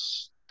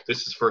foremost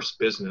this is first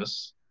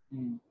business.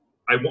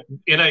 I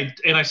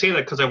say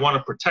that because I want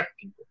to protect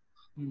people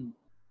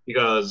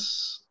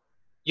because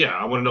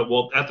I want to know,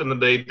 well, at the end of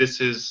the day, this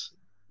is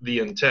the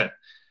intent.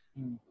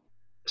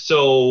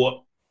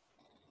 So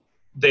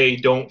they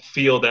don't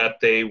feel that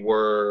they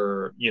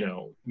were,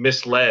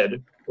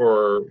 misled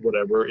or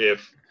whatever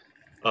if,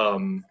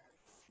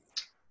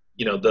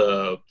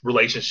 the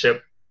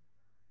relationship,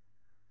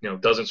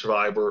 doesn't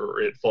survive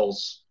or it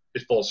falls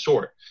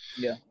short.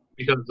 Yeah.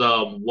 Because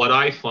what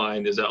I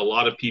find is that a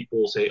lot of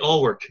people say,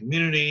 "Oh, we're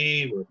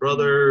community, we're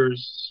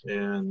brothers,"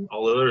 and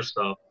all the other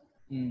stuff.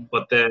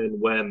 But then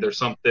when there's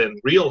something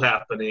real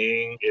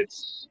happening,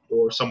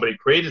 or somebody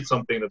created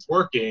something that's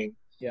working,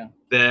 Yeah.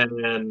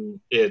 then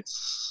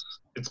it's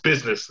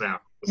business now.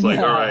 It's like,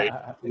 all right,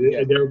 Yeah.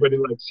 and everybody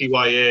like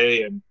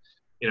CYA, and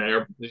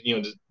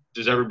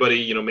does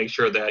everybody make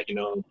sure that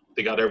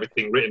they got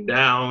everything written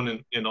down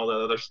and all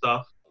that other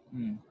stuff.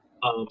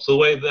 So the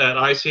way that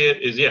I see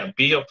it is,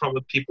 be upfront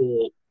with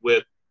people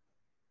with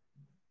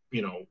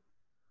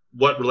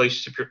what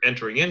relationship you're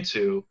entering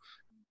into,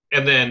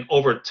 and then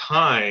over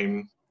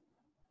time,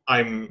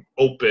 I'm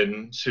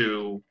open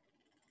to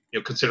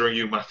considering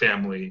you my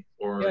family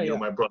or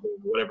my brother or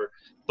whatever.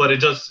 But it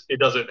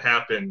doesn't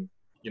happen.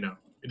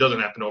 It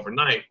doesn't happen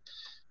overnight,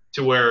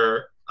 to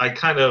where I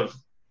kind of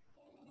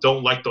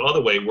don't like the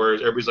other way, where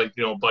everybody's like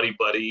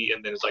buddy,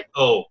 and then it's like,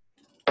 oh,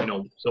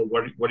 so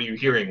what are you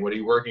hearing? What are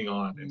you working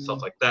on? And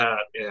stuff like that.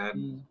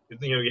 And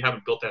you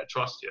haven't built that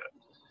trust yet.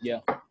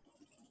 Yeah.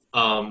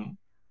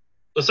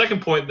 The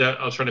second point that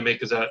I was trying to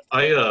make is that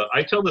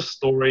I tell this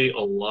story a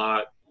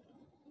lot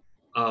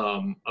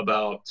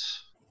about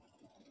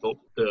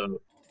the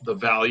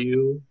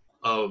value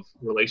of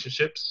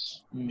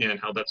relationships and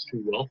how that's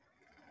true wealth.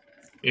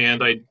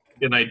 And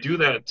I do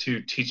that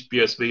to teach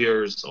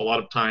BSVers a lot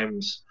of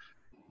times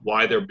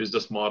why their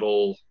business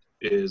model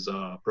is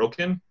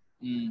broken.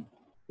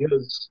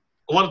 Because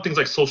a lot of things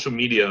like social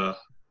media,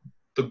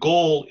 the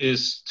goal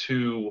is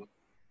to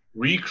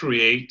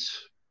recreate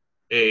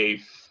a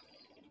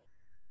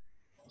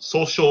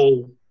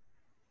social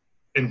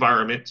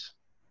environment,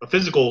 a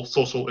physical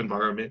social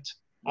environment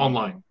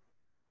online.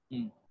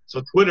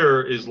 So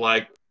Twitter is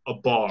like a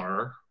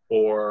bar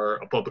or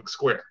a public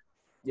square.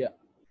 Yeah.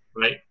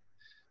 Right?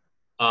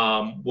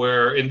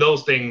 Where in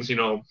those things,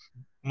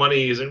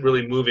 money isn't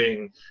really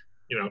moving,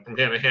 from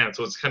hand to hand.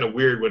 So it's kind of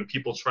weird when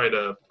people try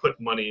to put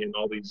money in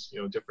all these,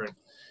 different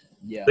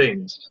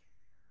things.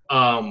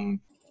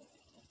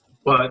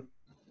 But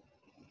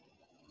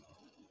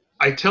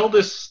I tell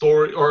this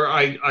story, or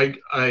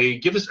I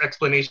give this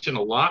explanation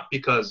a lot,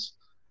 because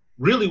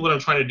really what I'm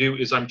trying to do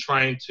is I'm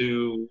trying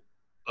to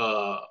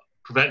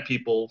prevent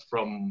people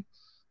from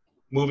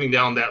moving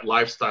down that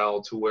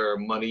lifestyle to where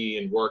money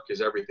and work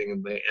is everything,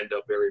 and they end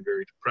up very,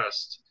 very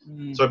depressed.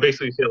 So I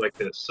basically say it like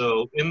this.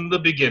 So in the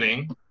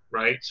beginning,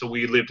 right, so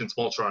we lived in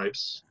small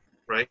tribes,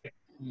 right?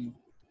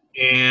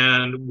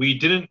 And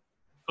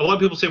a lot of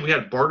people say we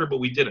had barter, but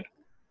we didn't.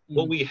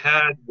 What we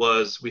had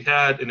was, we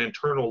had an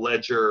internal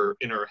ledger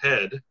in our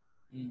head,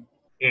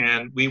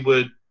 and we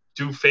would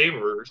do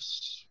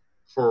favors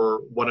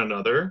for one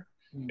another,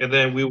 and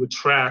then we would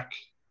track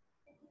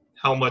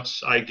how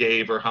much I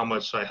gave or how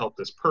much I helped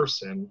this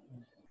person.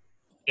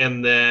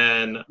 And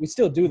then we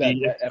still do that,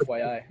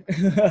 FYI.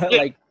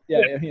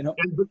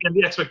 And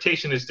the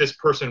expectation is this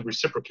person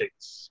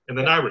reciprocates, and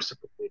then I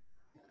reciprocate.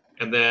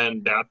 And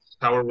then that's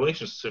how a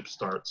relationship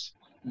starts.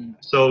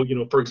 So,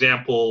 for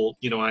example,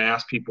 I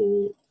ask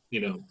people,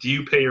 do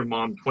you pay your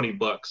mom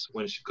 $20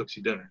 when she cooks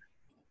you dinner?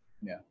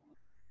 Yeah.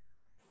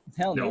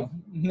 Hell no.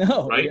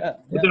 No. Right? Yeah.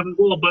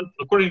 But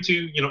according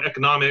to,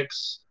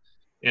 economics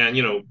and,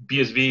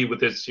 BSV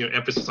with its,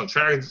 emphasis on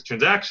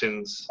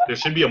transactions, there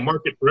should be a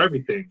market for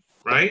everything,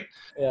 right?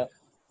 Yeah.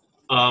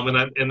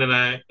 And then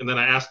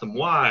I asked them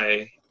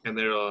why, and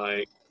they're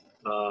like,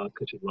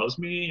 because she loves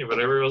me or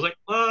whatever. I was like,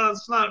 well,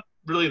 it's not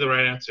really the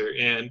right answer.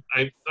 And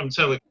I'm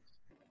telling,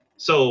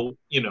 so,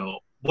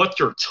 what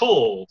you're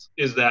told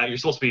is that you're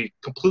supposed to be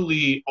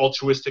completely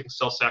altruistic and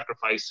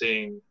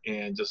self-sacrificing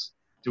and just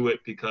do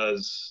it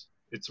because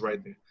it's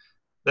right there.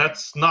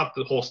 That's not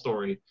the whole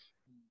story.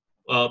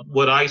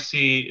 What I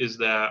see is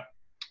that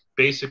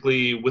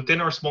basically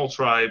within our small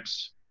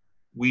tribes,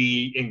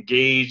 we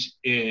engage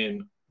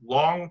in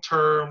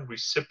long-term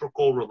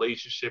reciprocal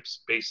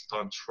relationships based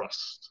on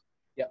trust.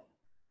 Yeah.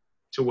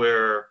 To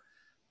where,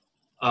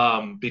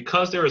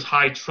 because there is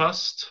high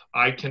trust,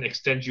 I can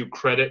extend you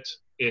credit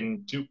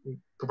in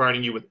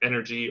providing you with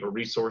energy or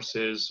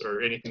resources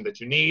or anything that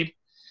you need.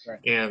 Right.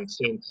 And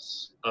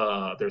since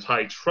there's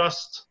high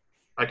trust,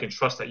 I can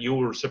trust that you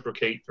will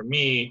reciprocate for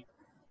me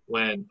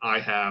when I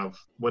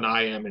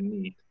am in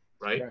need,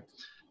 right?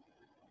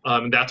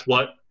 And that's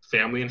what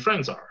family and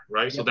friends are,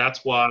 right? Yep. So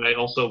that's why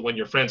also when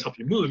your friends help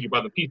you move, you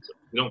buy them pizza.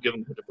 You don't give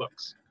them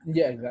 $100.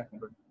 Yeah, exactly.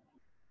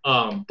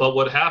 But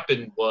what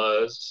happened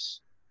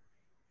was,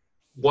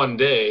 one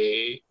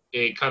day,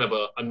 a kind of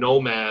a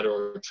nomad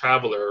or a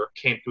traveler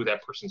came through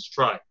that person's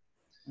tribe.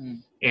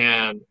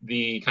 And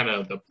the kind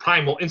of the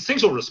primal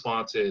instinctual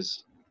response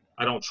is,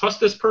 I don't trust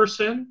this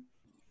person.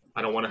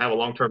 I don't want to have a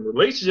long-term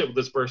relationship with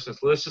this person.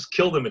 So let's just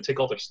kill them and take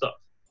all their stuff,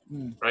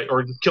 right?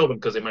 Or just kill them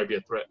because they might be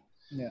a threat.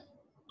 Yeah.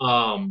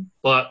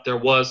 But there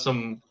was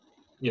some,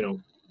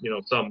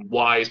 some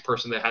wise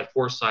person that had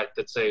foresight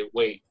that say,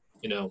 wait,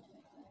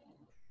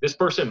 this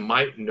person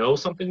might know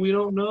something we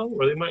don't know,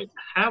 or they might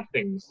have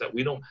things that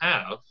we don't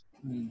have,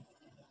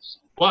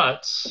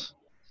 but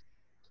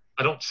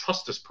I don't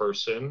trust this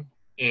person,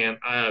 and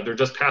they're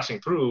just passing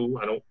through.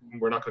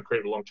 We're not going to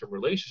create a long-term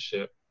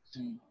relationship.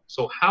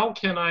 So how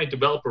can I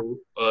develop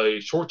a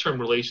short-term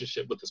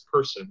relationship with this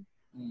person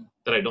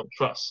that I don't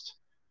trust?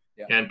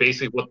 Yeah. And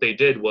basically what they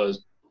did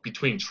was,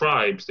 between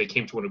tribes, they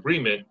came to an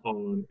agreement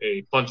on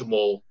a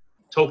fungible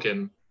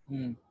token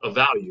of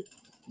value,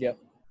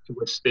 to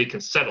which they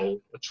can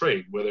settle a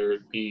trade, whether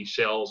it be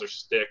shells or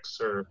sticks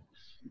or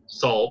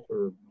salt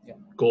or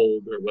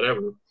gold or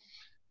whatever.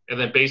 And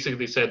then basically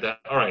they said that,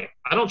 all right,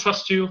 I don't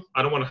trust you.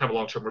 I don't want to have a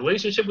long-term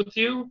relationship with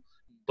you,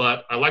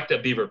 but I like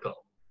that beaver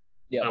pill.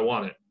 I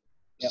want it.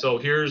 So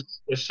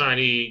here's a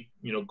shiny,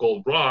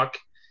 gold rock,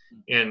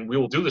 and we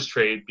will do this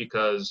trade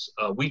because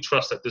we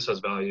trust that this has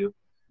value.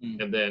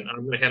 And then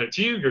I'm going to hand it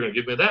to you. You're going to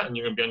give me that, and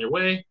you're going to be on your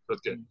way.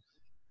 That's good.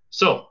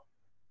 So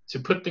to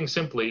put things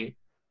simply,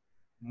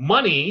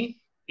 money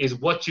is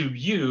what you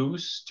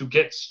use to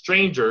get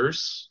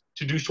strangers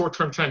to do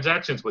short-term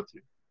transactions with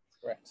you.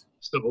 Correct.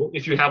 So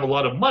if you have a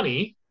lot of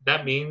money,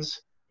 that means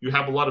you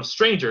have a lot of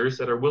strangers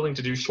that are willing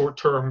to do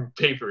short-term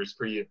favors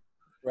for you.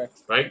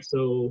 Correct. Right?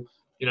 So,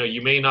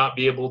 you may not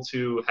be able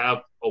to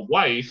have a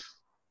wife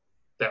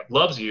that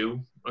loves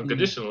you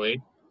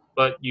unconditionally,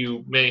 but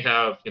you may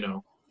have,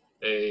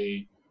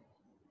 a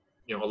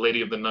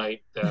lady of the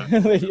night that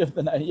lady of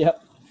the night,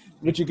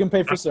 which you can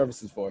pay for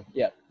services for.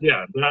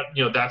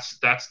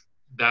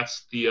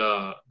 That's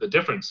the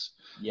difference.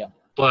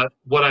 But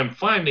what I'm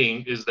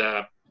finding is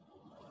that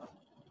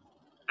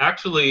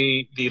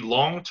actually the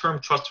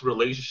long-term trusted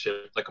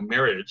relationship, like a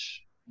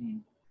marriage,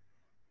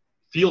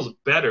 feels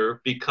better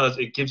because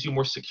it gives you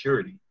more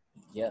security.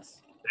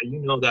 Yes. And you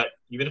know that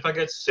even if I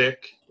get sick,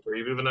 or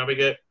even if I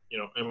get,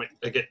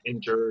 I get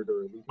injured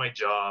or lose my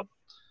job,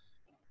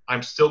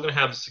 I'm still going to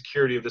have the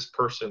security of this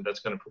person that's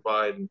going to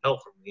provide and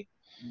help for me.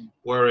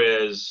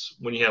 Whereas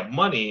when you have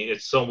money,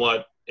 it's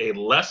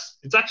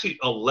actually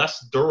a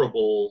less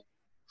durable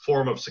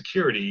form of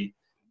security,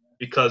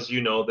 because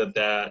you know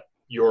that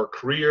your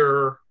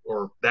career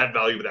or that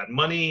value of that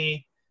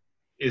money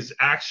is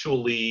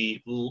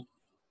actually,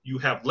 you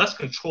have less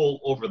control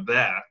over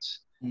that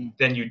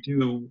than you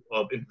do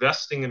of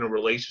investing in a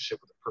relationship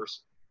with a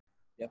person.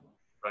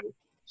 Right?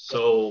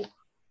 So,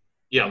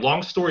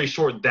 long story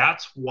short,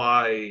 that's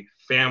why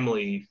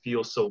family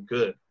feels so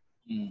good,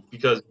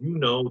 because you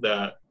know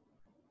that,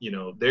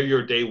 they're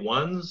your day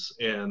ones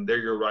and they're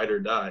your ride or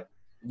die.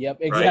 Yep,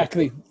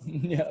 exactly.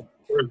 Right?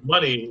 Whereas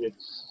money,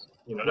 it's,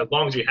 as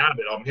long as you have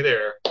it, I'm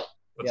there.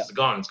 Once it's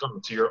gone, it's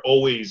gone. So you're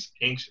always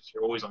anxious.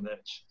 You're always on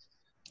edge.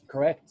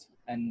 Correct.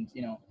 And,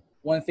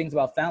 one of the things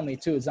about family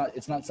too,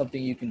 it's not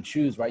something you can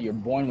choose, right? You're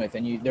born with,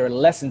 and there are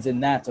lessons in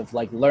that of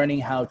like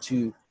learning how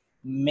to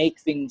make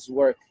things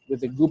work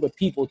with a group of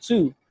people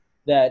too,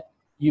 that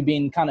you've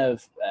been kind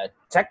of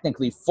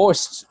technically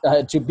forced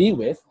to be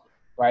with,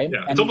 right?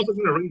 Yeah, it's almost like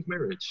an arranged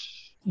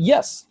marriage.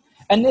 Yes.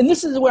 And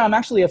this is where I'm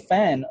actually a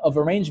fan of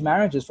arranged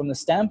marriages, from the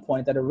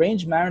standpoint that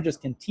arranged marriages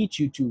can teach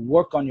you to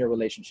work on your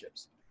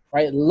relationships,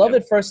 right? Love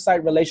at first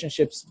sight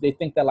relationships, they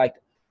think that like,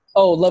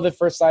 oh, love at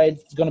first sight,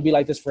 it's going to be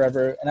like this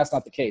forever. And that's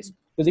not the case.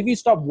 Because if you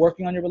stop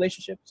working on your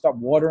relationship, stop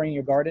watering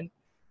your garden,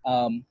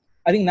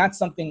 I think that's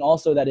something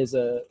also that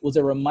was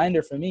a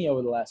reminder for me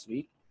over the last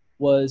week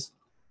was,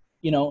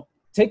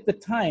 take the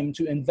time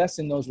to invest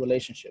in those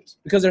relationships.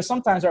 Because there's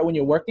sometimes, right, when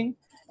you're working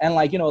and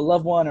like, a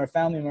loved one or a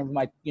family member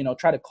might,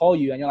 try to call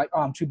you and you're like,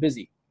 oh, I'm too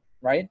busy,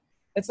 right?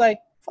 It's like,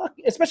 fuck,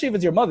 especially if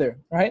it's your mother,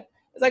 right?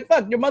 It's like,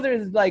 fuck, your mother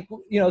is like,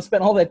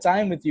 spent all that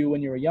time with you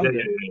when you were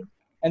younger.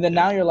 And then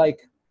now you're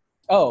like,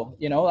 oh,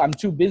 I'm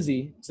too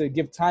busy to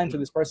give time to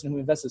this person who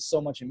invested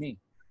so much in me.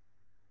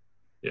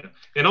 Yeah.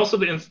 And also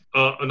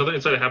another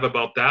insight I have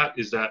about that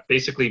is that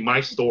basically my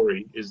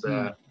story is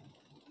that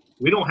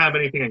we don't have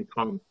anything in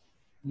common,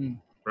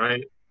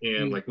 right?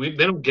 And like they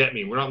don't get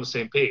me. We're not on the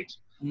same page.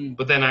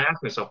 But then I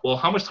ask myself, well,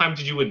 how much time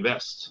did you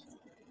invest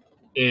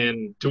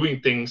in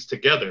doing things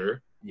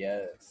together?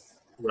 Yes.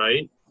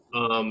 Right?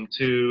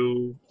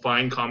 To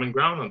find common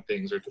ground on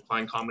things or to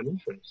find common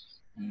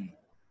interests.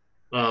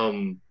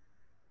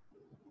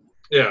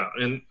 Yeah,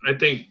 and I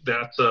think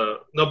that's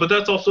but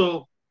that's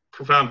also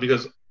profound,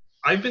 because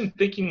I've been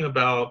thinking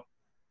about,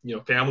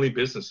 family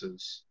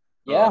businesses.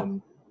 Yeah.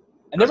 And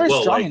they're very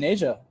strong in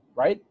Asia,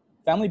 right?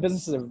 Family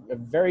businesses are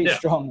very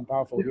strong and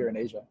powerful here in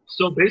Asia.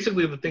 So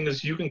basically the thing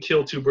is, you can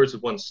kill two birds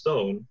with one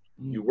stone.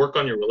 You work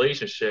on your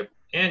relationship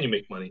and you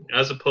make money,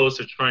 as opposed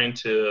to trying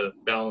to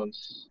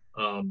balance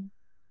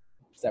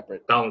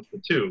balance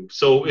the two.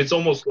 So it's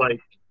almost like,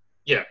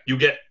 you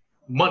get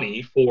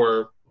money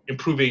for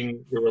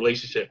improving your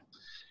relationship.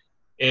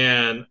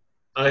 And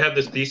I have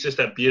this thesis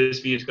that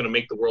BSV is going to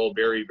make the world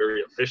very,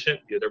 very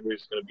efficient, because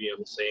everybody's going to be on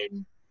the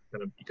same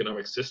kind of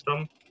economic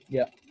system.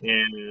 Yeah.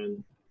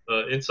 And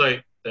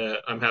insight that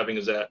I'm having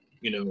is that,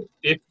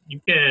 if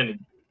you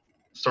can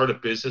start a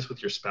business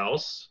with your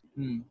spouse,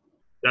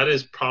 that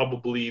is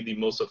probably the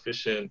most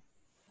efficient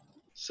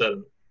setup.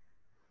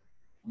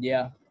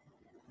 Yeah.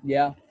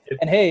 Yeah.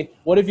 And hey,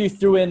 what if you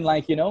threw in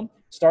like,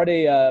 start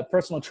a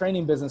personal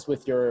training business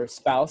with your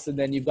spouse, and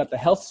then you've got the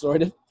health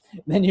sorted,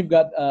 then you've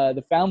got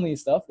the family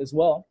stuff as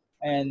well.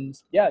 And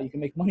yeah, you can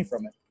make money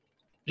from it.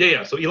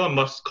 Yeah. So Elon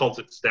Musk calls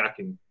it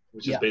stacking,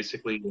 which is Yeah.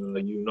 basically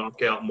you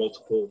knock out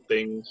multiple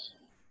things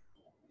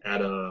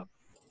at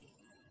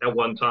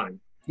one time.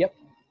 Yep.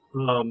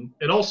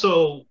 And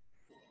also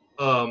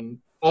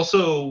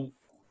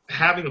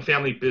having a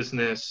family-owned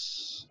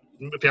business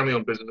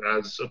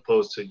as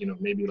opposed to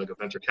maybe like a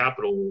venture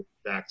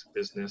capital-backed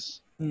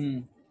business.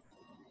 Mm.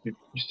 You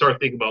start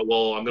thinking about,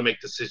 well, I'm gonna make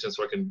decisions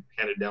so I can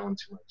hand it down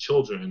to my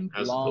children,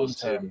 as Long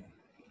opposed term. to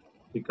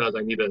because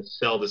I need to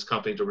sell this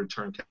company to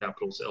return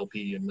capital to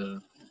LP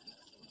in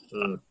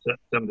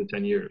 7 to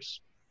 10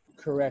 years.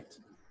 Correct.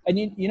 And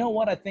you know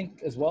what I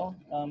think as well,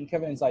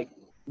 Kevin, is like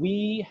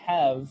we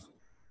have,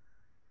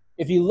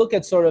 if you look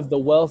at sort of the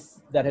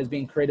wealth that has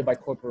been created by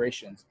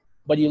corporations,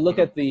 but you look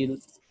at the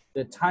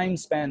time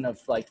span of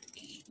like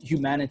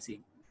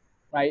humanity,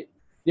 right?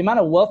 The amount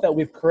of wealth that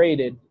we've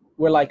created,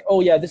 we're like,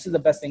 oh yeah, this is the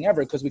best thing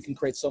ever because we can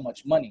create so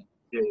much money.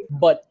 Yeah.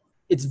 But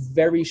it's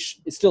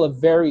still a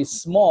very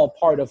small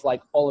part of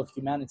like all of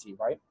humanity,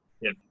 right?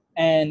 Yeah.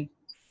 And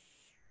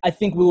I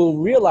think we will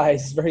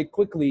realize very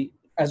quickly,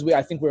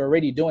 I think we're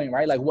already doing,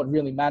 right? Like what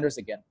really matters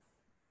again.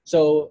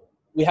 So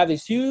we have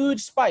this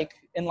huge spike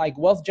in like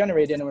wealth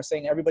generated, and we're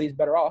saying everybody's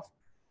better off.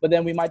 But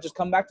then we might just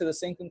come back to the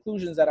same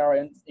conclusions that our,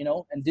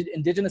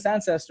 indigenous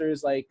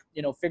ancestors, like,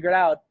 figured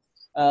out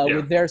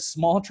with their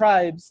small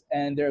tribes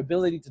and their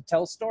ability to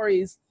tell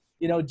stories,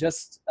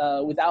 just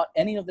without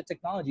any of the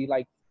technology.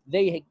 Like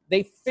they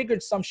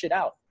figured some shit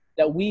out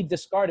that we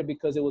discarded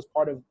because it was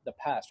part of the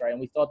past, right? And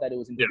we thought that it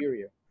was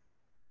inferior.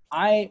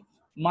 Yeah.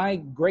 My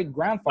great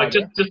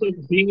grandfather, like just like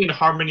being in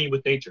harmony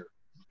with nature.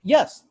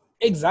 Yes,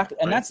 exactly.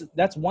 And right.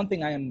 that's one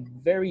thing I am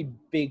very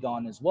big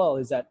on as well,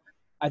 is that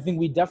I think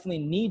we definitely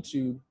need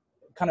to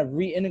kind of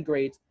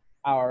reintegrate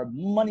our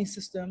money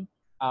system,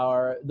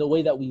 the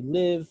way that we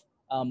live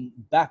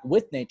back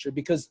with nature,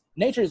 because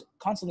nature is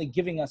constantly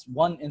giving us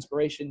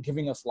inspiration,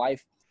 giving us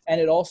life. And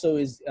it also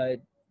is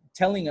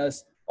telling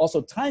us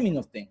also timing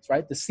of things,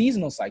 right? The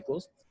seasonal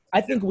cycles.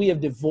 I think we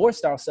have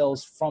divorced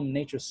ourselves from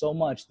nature so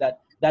much that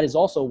is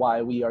also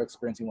why we are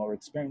experiencing what we're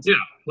experiencing.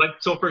 Yeah, like,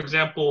 so for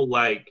example,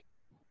 like,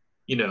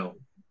 the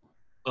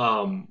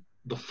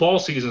fall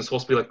season is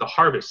supposed to be like the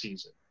harvest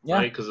season,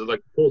 right? Because it's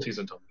like the cold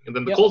season, and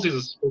then the cold season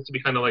is supposed to be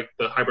kind of like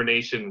the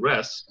hibernation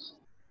rest,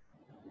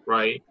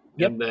 right?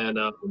 Yep. And then,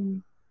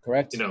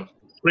 correct.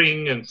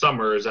 spring and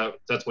summer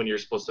that's when you're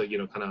supposed to,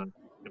 kind of,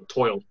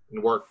 toil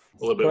and work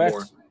a little bit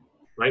more,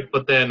 right?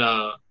 But then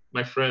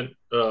my friend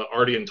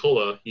Artie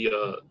Antola, he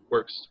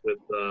works with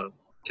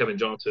Kevin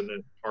Johnson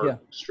at our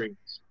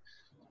streams.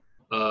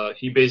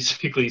 He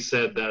basically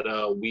said that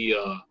we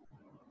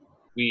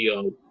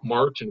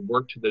march and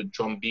work to the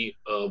drumbeat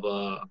of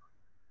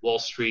Wall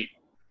Street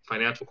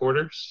financial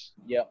quarters.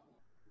 Yep.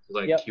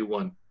 Like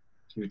Q1,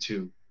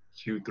 Q2,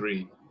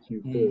 Q3,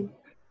 Q4,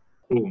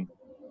 boom,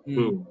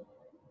 boom,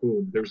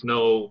 boom. There's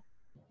no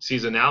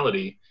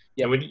seasonality.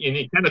 Yep. And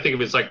you kind of think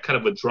of it as like kind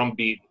of a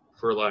drumbeat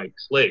for like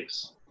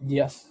slaves.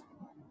 Yes.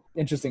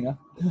 Interesting,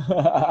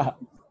 huh?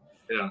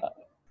 Yeah.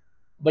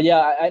 But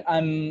yeah,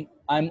 I'm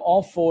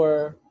all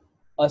for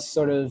us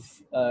sort of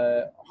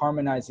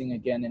harmonizing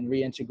again and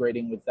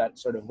reintegrating with that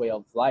sort of way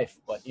of life,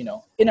 but in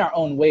our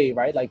own way,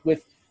 right? Like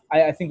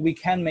I think we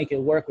can make it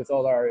work with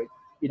all our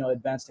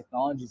advanced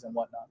technologies and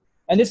whatnot.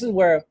 And this is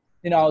where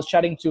I was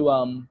chatting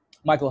to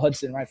Michael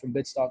Hudson, right, from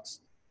Bitstocks,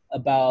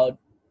 about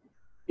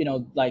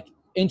like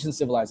ancient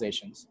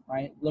civilizations,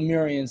 right?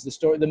 Lemurians,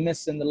 the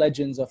myths and the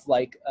legends of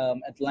like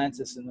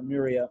Atlantis and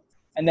Lemuria,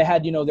 and they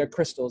had their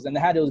crystals, and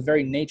it was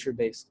very nature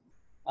based.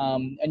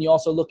 And you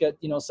also look at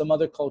some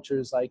other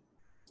cultures like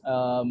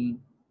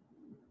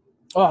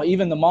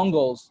even the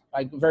Mongols,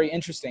 like very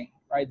interesting,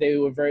 right?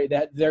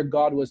 Their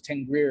god was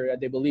Tengrir.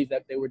 They believed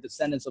that they were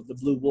descendants of the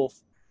blue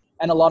wolf,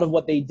 and a lot of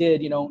what they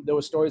did, there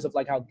were stories of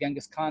like how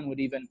Genghis Khan would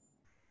even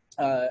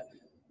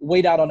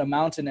wait out on a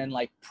mountain and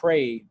like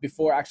pray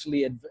before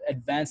actually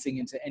advancing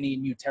into any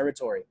new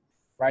territory,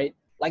 right?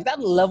 Like that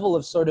level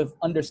of sort of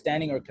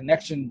understanding or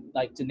connection,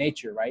 like to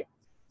nature, right?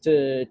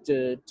 To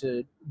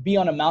be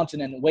on a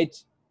mountain and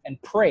wait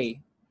and pray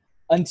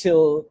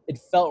until it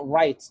felt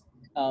right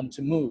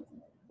to move.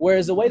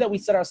 Whereas the way that we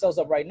set ourselves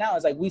up right now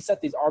is like we set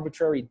these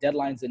arbitrary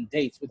deadlines and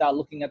dates without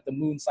looking at the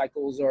moon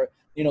cycles or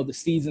the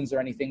seasons or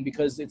anything,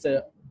 because it's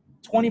a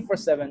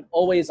 24/7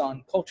 always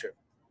on culture.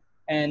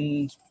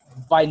 And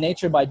by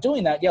nature, by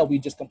doing that, we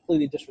just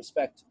completely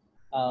disrespect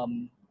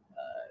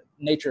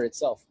nature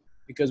itself,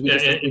 because we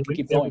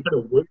keep going.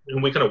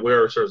 And we kind of wear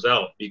ourselves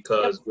out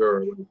because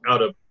we're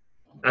out of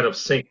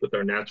sync with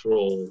our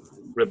natural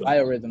rhythms.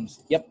 Biorhythms.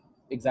 Yep,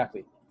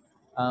 exactly.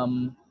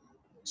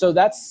 So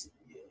that's,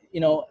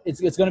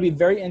 it's going to be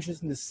very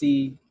interesting to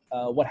see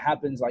what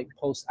happens like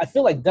post. I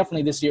feel like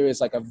definitely this year is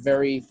like a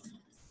very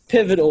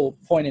pivotal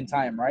point in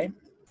time, right?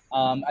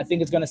 I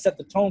think it's going to set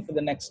the tone for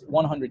the next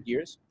 100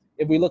 years.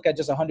 If we look at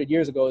just 100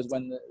 years ago is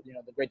when the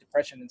Great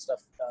Depression and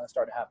stuff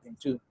started happening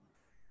too.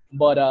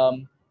 But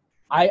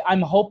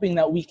I'm hoping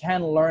that we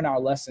can learn our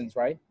lessons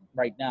right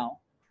now,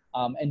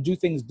 and do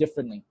things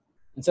differently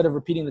instead of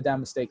repeating the damn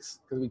mistakes,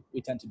 because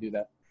we tend to do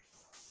that.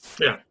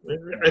 Yeah,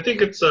 I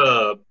think it's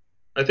a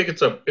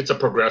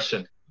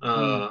progression.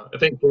 I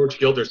think George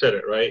Gilder said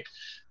it right.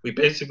 We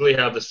basically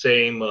have the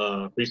same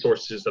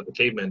resources that the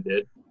cavemen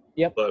did,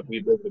 Yep. but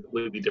we live in a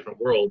completely different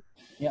world.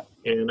 Yep.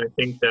 And I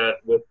think that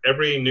with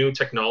every new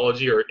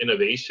technology or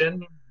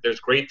innovation, there's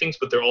great things,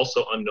 but there are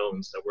also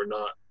unknowns that we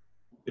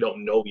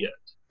don't know yet.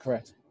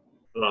 Correct.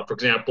 For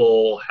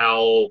example,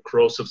 how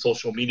corrosive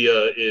social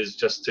media is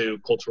just to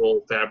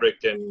cultural fabric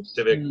and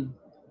civic,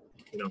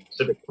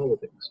 civic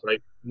politics,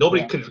 right?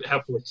 Nobody could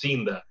have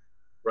foreseen that,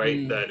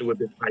 right? That it would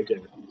be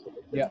hijacked.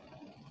 Yeah.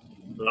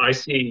 I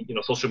see,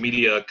 social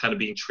media kind of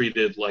being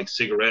treated like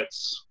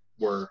cigarettes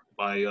were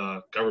by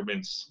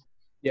governments.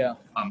 Yeah.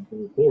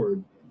 Going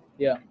forward.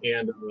 Yeah.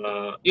 And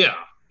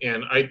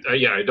and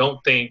I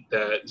don't think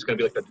that it's going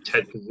to be like a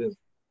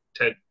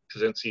Ted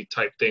Kaczynski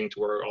type thing to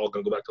where we're all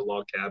going to go back to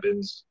log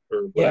cabins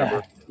or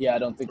whatever. Yeah, I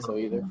don't think so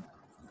either.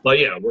 But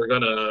yeah, we're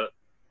gonna,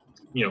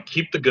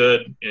 keep the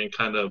good and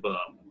kind of,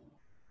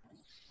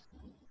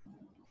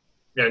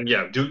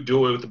 do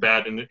away with the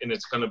bad, and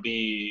it's gonna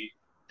be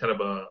kind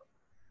of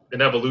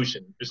an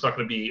evolution. It's not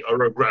gonna be a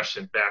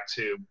regression back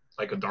to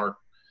like a dark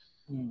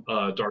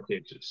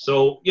ages.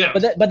 So yeah.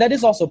 But that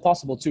is also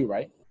possible too,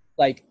 right?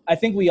 Like I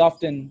think we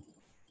often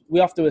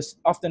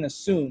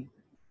assume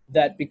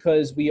that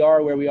because we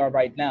are where we are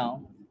right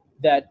now,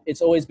 that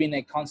it's always been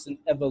a constant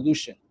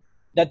evolution.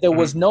 That there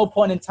was no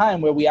point in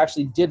time where we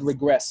actually did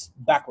regress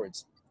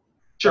backwards.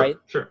 Sure, right?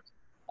 Sure.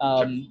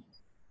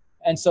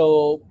 And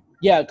so,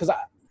 because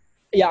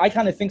I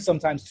kind of think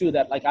sometimes too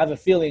that like I have a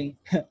feeling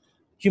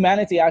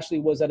humanity actually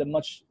was at a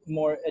much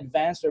more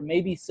advanced or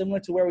maybe similar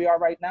to where we are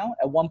right now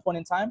at one point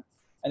in time,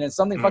 and then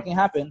something fucking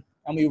happened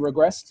and we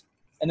regressed,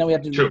 and then we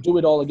have to do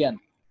it all again.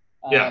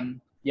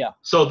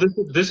 So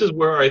this is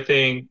where I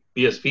think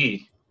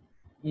BSV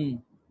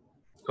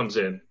comes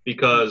in,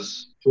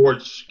 because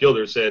George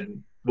Gilder said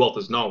wealth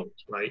is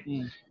knowledge, right?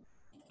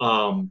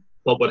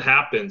 But what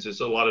happens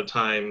is a lot of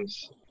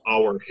times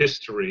our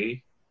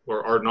history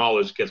or our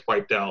knowledge gets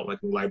wiped out, like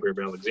in the Library of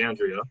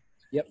Alexandria.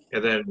 Yep.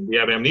 And then we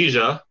have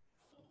amnesia,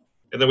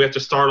 and then we have to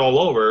start all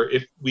over.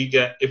 If we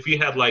had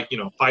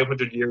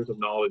 500 years of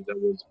knowledge that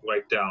was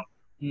wiped out,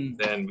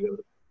 then we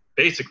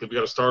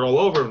got to start all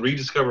over and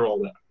rediscover all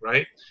that,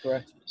 right?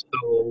 Correct.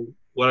 So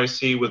what I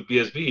see with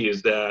BSV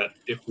is that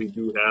if we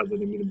do have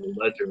an immutable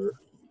ledger,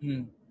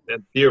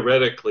 then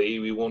theoretically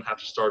we won't have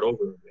to start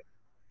over again.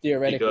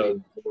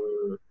 Theoretically.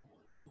 Because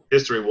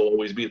history will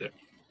always be there.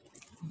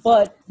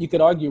 But you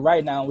could argue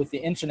right now with the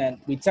internet,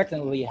 we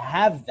technically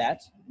have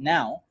that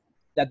now,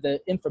 that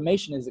the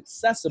information is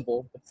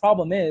accessible. The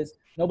problem is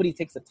nobody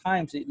takes the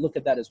time to look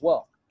at that as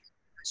well.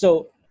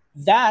 So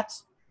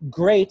that's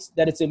great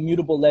that it's a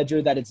mutable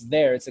ledger, that it's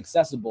there, it's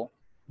accessible.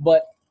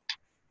 But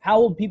how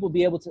will people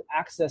be able to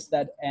access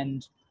that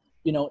and,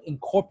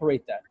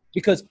 incorporate that?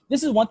 Because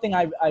this is one thing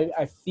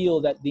I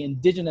feel that the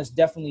indigenous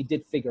definitely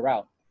did figure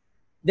out.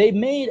 They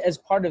made as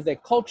part of their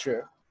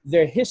culture,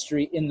 their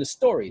history in the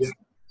stories. Yeah.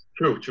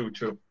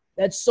 True.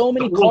 That's so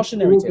many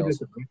cautionary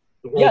tales.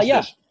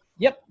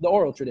 Yep, the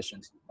oral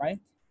traditions, right?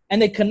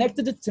 And they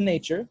connected it to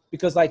nature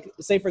because, like,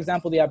 say, for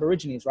example, the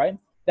Aborigines, right?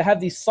 They have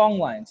these song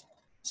lines.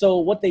 So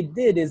what they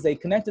did is they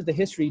connected the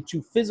history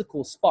to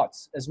physical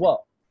spots as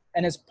well.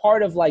 And as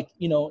part of,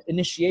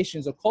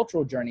 initiations or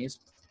cultural journeys,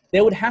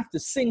 they would have to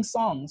sing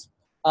songs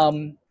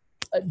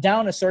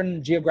down a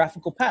certain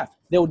geographical path.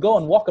 They would go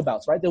on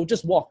walkabouts, right? They would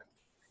just walk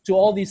to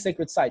all these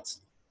sacred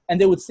sites. And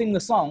they would sing the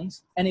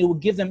songs, and it would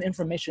give them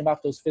information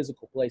about those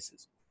physical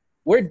places.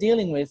 We're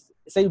dealing with,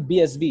 say,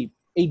 BSV,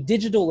 a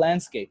digital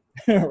landscape,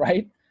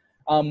 right?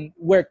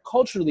 Where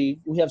culturally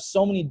we have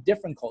so many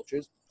different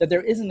cultures that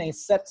there isn't a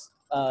set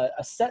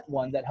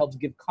one that helps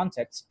give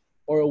context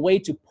or a way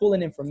to pull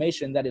in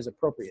information that is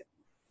appropriate.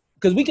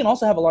 Because we can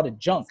also have a lot of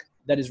junk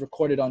that is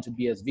recorded onto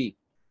BSV,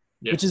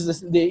 which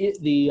is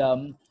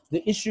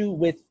the issue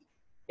with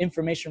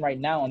information right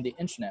now on the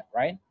internet,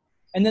 right?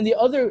 And then the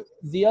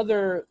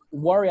other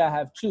worry I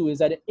have too is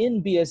that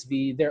in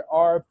BSV there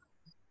are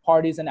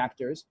parties and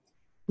actors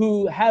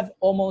who have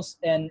almost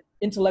an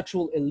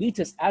intellectual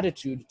elitist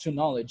attitude to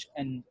knowledge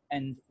and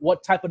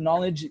what type of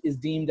knowledge is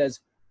deemed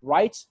as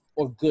right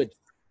or good,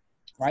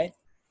 right?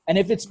 And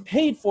if it's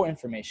paid for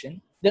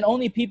information, then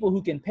only people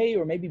who can pay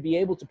or maybe be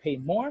able to pay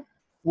more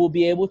will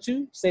be able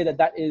to say that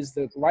that is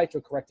the right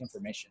or correct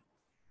information.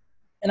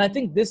 And I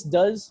think this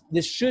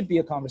should be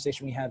a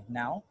conversation we have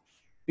now,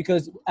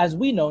 because as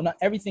we know, not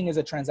everything is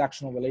a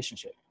transactional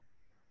relationship.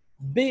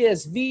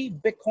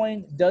 BSV,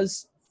 Bitcoin,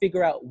 does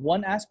figure out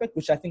one aspect,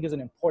 which I think is an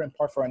important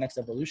part for our next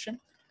evolution.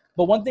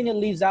 But one thing it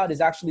leaves out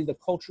is actually the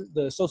culture,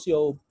 the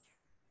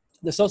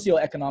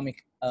socioeconomic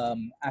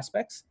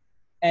aspects.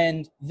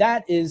 And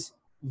that is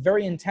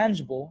very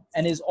intangible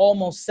and is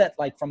almost set,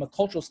 like from a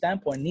cultural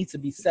standpoint, needs to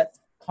be set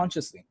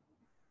consciously.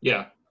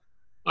 Yeah,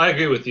 I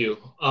agree with you.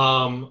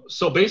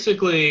 So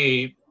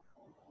basically,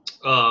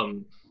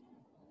 I've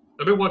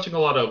been watching a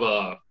lot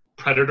of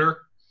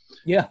Predator,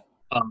 Yeah.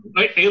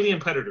 Alien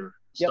Predator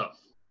stuff.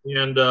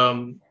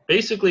 And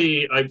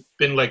basically, I've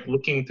been like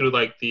looking through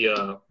like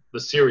the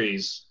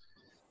series,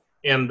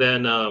 and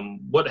then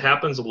what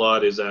happens a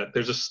lot is that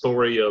there's a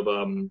story of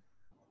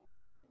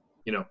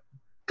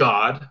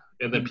God,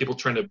 and then people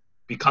trying to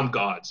become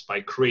gods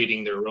by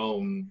creating their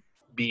own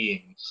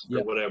beings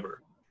or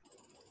whatever.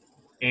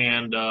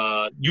 And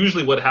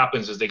usually, what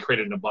happens is they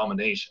create an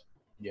abomination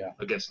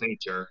against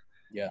nature.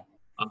 Yeah.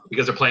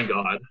 Because they're playing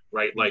God,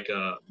 right? Like,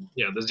 the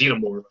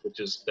xenomorph, which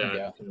is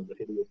that the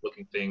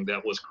hideous-looking thing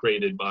that was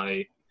created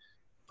by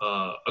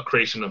a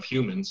creation of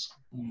humans.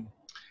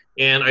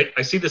 And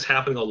I see this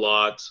happening a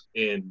lot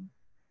in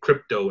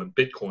crypto and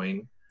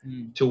Bitcoin,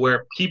 to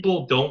where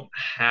people don't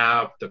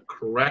have the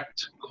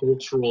correct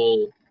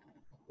cultural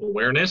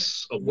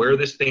awareness of where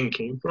this thing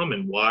came from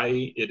and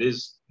why it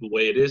is the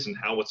way it is and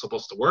how it's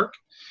supposed to work.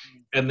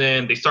 And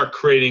then they start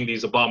creating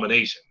these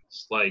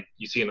abominations, like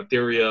you see in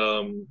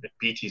Ethereum,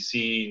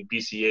 BTC,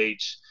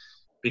 BCH,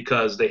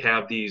 because they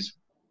have these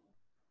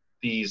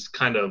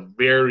kind of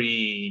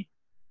very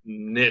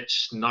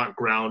niche, not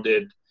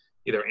grounded,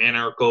 either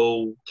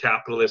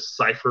anarcho-capitalist,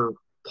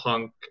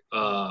 cypherpunk,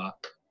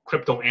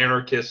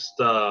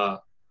 crypto-anarchist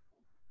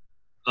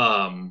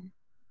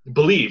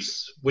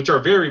beliefs, which are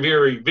very,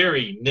 very,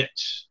 very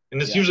niche.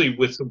 And it's usually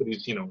with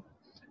somebody's,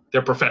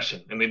 their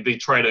profession, and they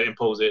try to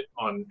impose it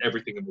on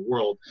everything in the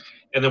world.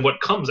 And then what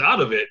comes out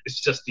of it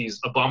is just these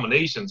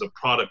abominations of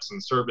products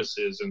and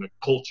services and the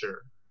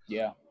culture.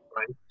 Yeah.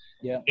 Right.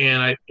 Yeah.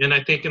 And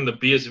I think in the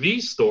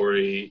BSV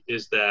story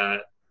is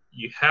that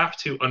you have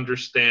to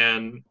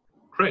understand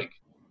Craig,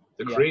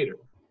 the creator,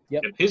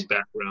 and his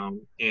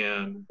background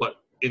and what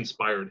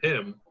inspired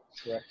him.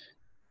 Correct.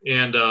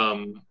 And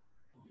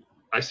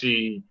I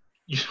see,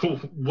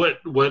 what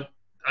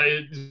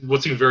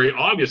seems very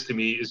obvious to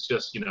me is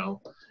just,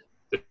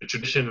 the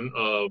tradition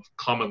of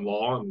common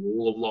law and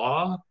rule of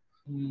law.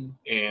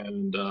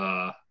 And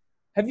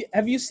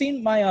have you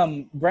seen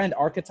my brand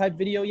archetype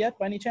video yet,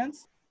 by any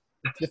chance?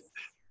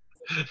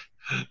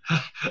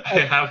 I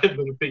haven't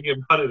been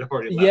thinking about it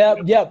already.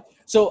 Yeah.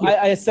 So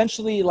I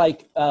essentially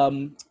like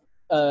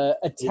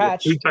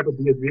attach three type of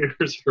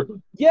BSVers.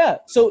 Yeah.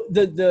 So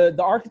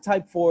the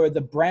archetype for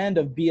the brand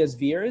of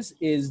BSVers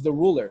is the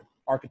ruler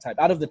archetype.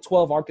 Out of the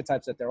 12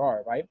 archetypes that there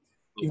are, right?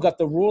 You've got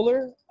the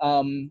ruler,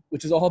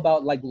 which is all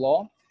about like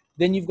law.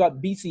 Then you've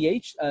got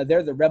BCH,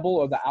 they're the rebel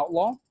or the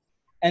outlaw.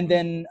 And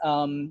then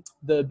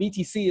the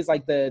BTC is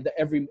like the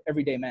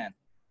everyday man,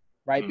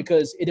 right?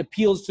 Because it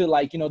appeals to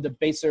like, the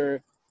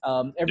baser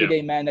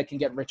everyday man that can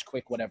get rich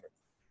quick, whatever.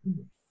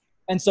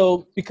 And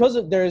so because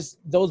there's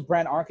those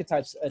brand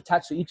archetypes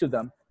attached to each of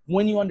them,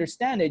 when you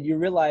understand it, you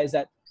realize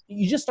that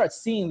you just start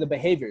seeing the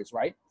behaviors,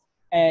 right?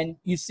 And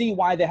you see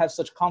why they have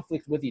such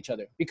conflict with each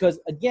other. Because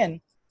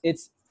again,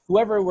 it's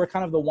whoever were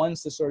kind of the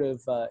ones to sort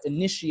of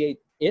initiate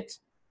it.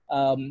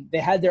 They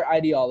had their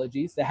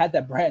ideologies. They had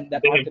that brand,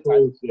 that archetype.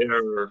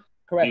 Their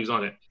views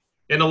on it.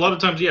 And a lot of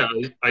times,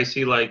 I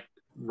see like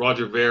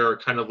Roger Ver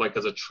kind of like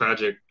as a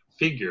tragic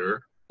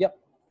figure. Yep.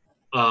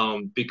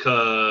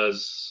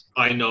 Because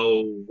I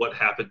know what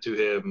happened to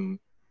him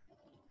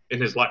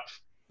in his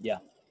life. Yeah.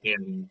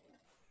 And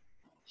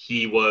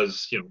he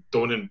was,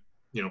 thrown in,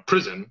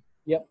 prison.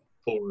 Yep.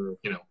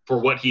 For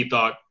what he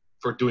thought,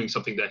 for doing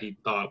something that he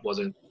thought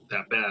wasn't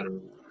that bad, or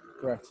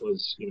correct,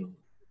 was,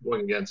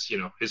 going against,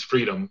 his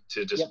freedom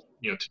to just,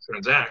 to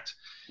transact.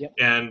 Yep.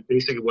 And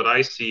basically what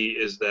I see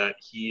is that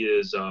he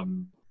is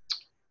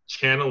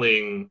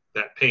channeling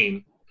that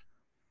pain,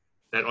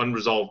 that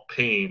unresolved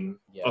pain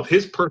of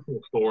his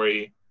personal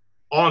story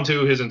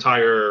onto his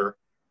entire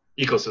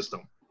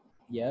ecosystem.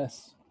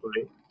 Yes.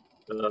 Right.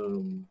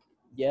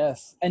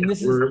 Yes. And this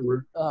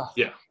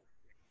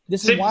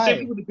this is why. Same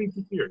thing with the big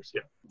fears.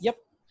 Yeah. Yep.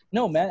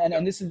 No, man,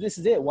 and this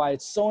is it. Why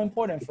it's so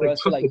important for us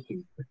to like,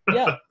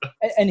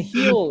 and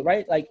heal,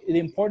 right? Like the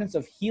importance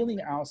of healing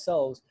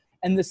ourselves.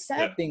 And the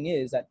sad thing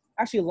is that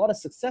actually a lot of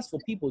successful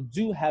people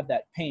do have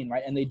that pain,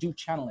 right? And they do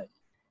channel it.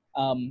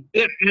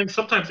 And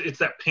sometimes it's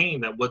that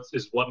pain that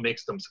what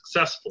makes them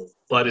successful,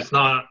 but it's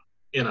not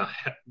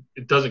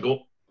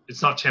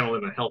it's not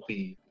channeled in a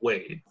healthy way.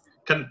 It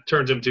kind of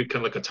turns into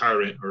kind of like a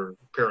tyrant or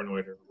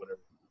paranoid or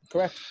whatever.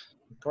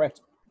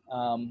 Correct.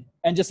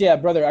 And just,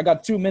 brother, I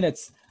got 2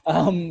 minutes.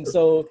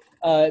 So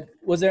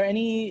was there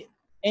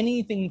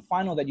anything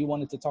final that you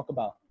wanted to talk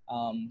about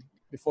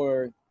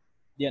before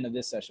the end of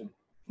this session?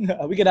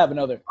 We could have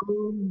another.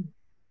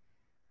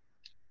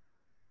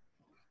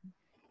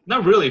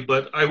 Not really,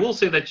 but I will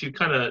say that you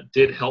kind of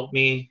did help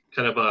me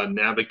kind of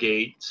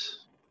navigate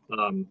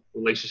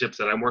relationships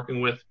that I'm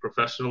working with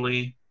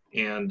professionally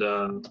and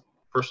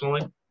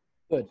personally.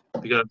 Good.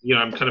 Because,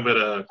 I'm kind of at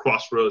a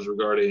crossroads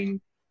regarding,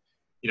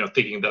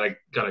 thinking that I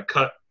got to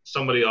cut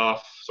somebody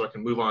off so I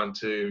can move on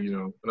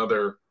to,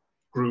 another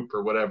group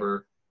or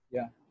whatever.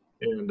 Yeah.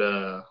 And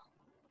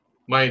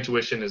my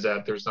intuition is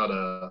that there's not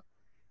a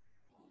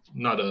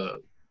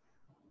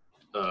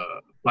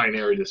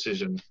binary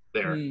decision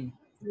there. You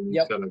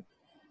just gotta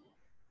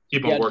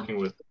keep on working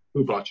with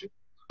who brought you.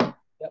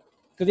 Yep.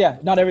 yeah,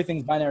 not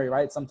everything's binary,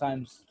 right?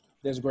 Sometimes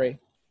there's gray.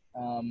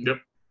 Yep.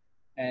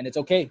 And it's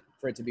okay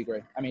for it to be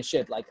gray. I mean,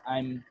 shit, like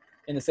I'm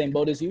in the same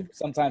boat as you.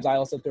 Sometimes I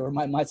also have to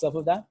remind myself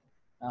of that.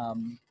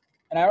 And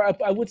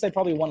I would say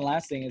probably one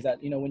last thing is that,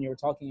 when you were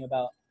talking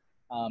about,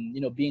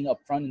 being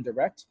upfront and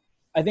direct,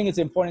 I think it's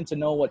important to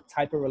know what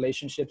type of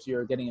relationships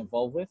you're getting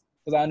involved with,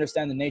 because I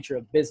understand the nature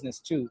of business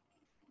too,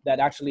 that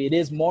actually it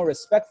is more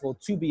respectful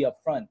to be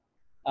upfront,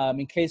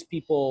 in case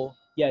people,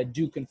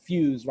 do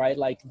confuse, right?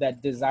 Like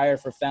that desire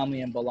for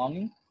family and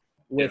belonging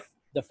with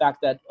the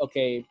fact that,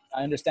 okay,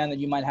 I understand that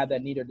you might have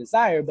that need or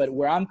desire, but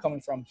where I'm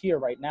coming from here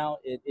right now,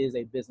 it is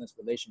a business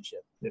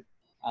relationship.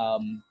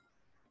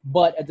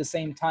 But at the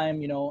same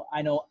time,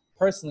 I know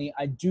personally,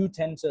 I do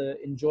tend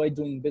to enjoy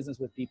doing business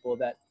with people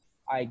that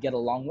I get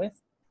along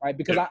with, right?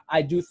 Because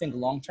I do think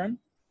long-term,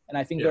 and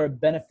I think there are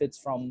benefits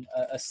from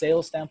a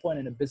sales standpoint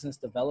and a business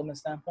development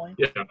standpoint.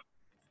 Yeah.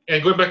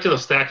 And going back to the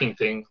stacking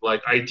thing,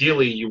 like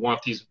ideally you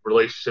want these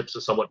relationships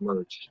to somewhat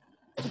merge.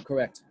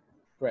 Correct.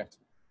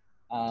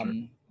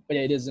 But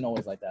yeah, it isn't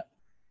always like that.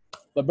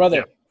 But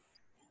brother,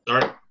 all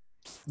right,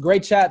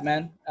 great chat,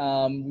 man.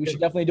 We should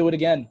definitely do it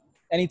again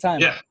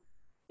anytime.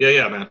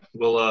 Yeah, man.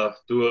 We'll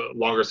do a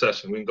longer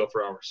session. We can go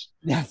for hours.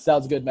 Yeah,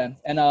 sounds good, man.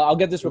 And I'll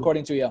get this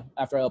recording to you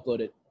after I upload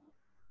it.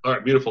 All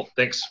right, beautiful.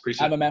 Thanks.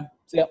 Appreciate it. All right, man.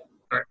 See ya.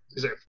 All right,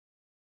 see you safe.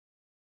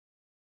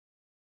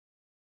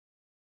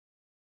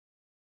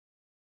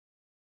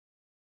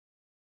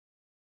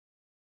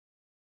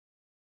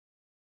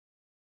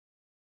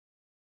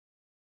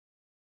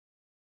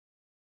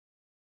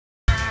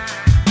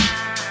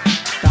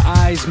 The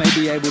eyes may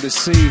be able to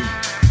see,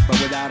 but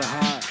without a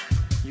heart.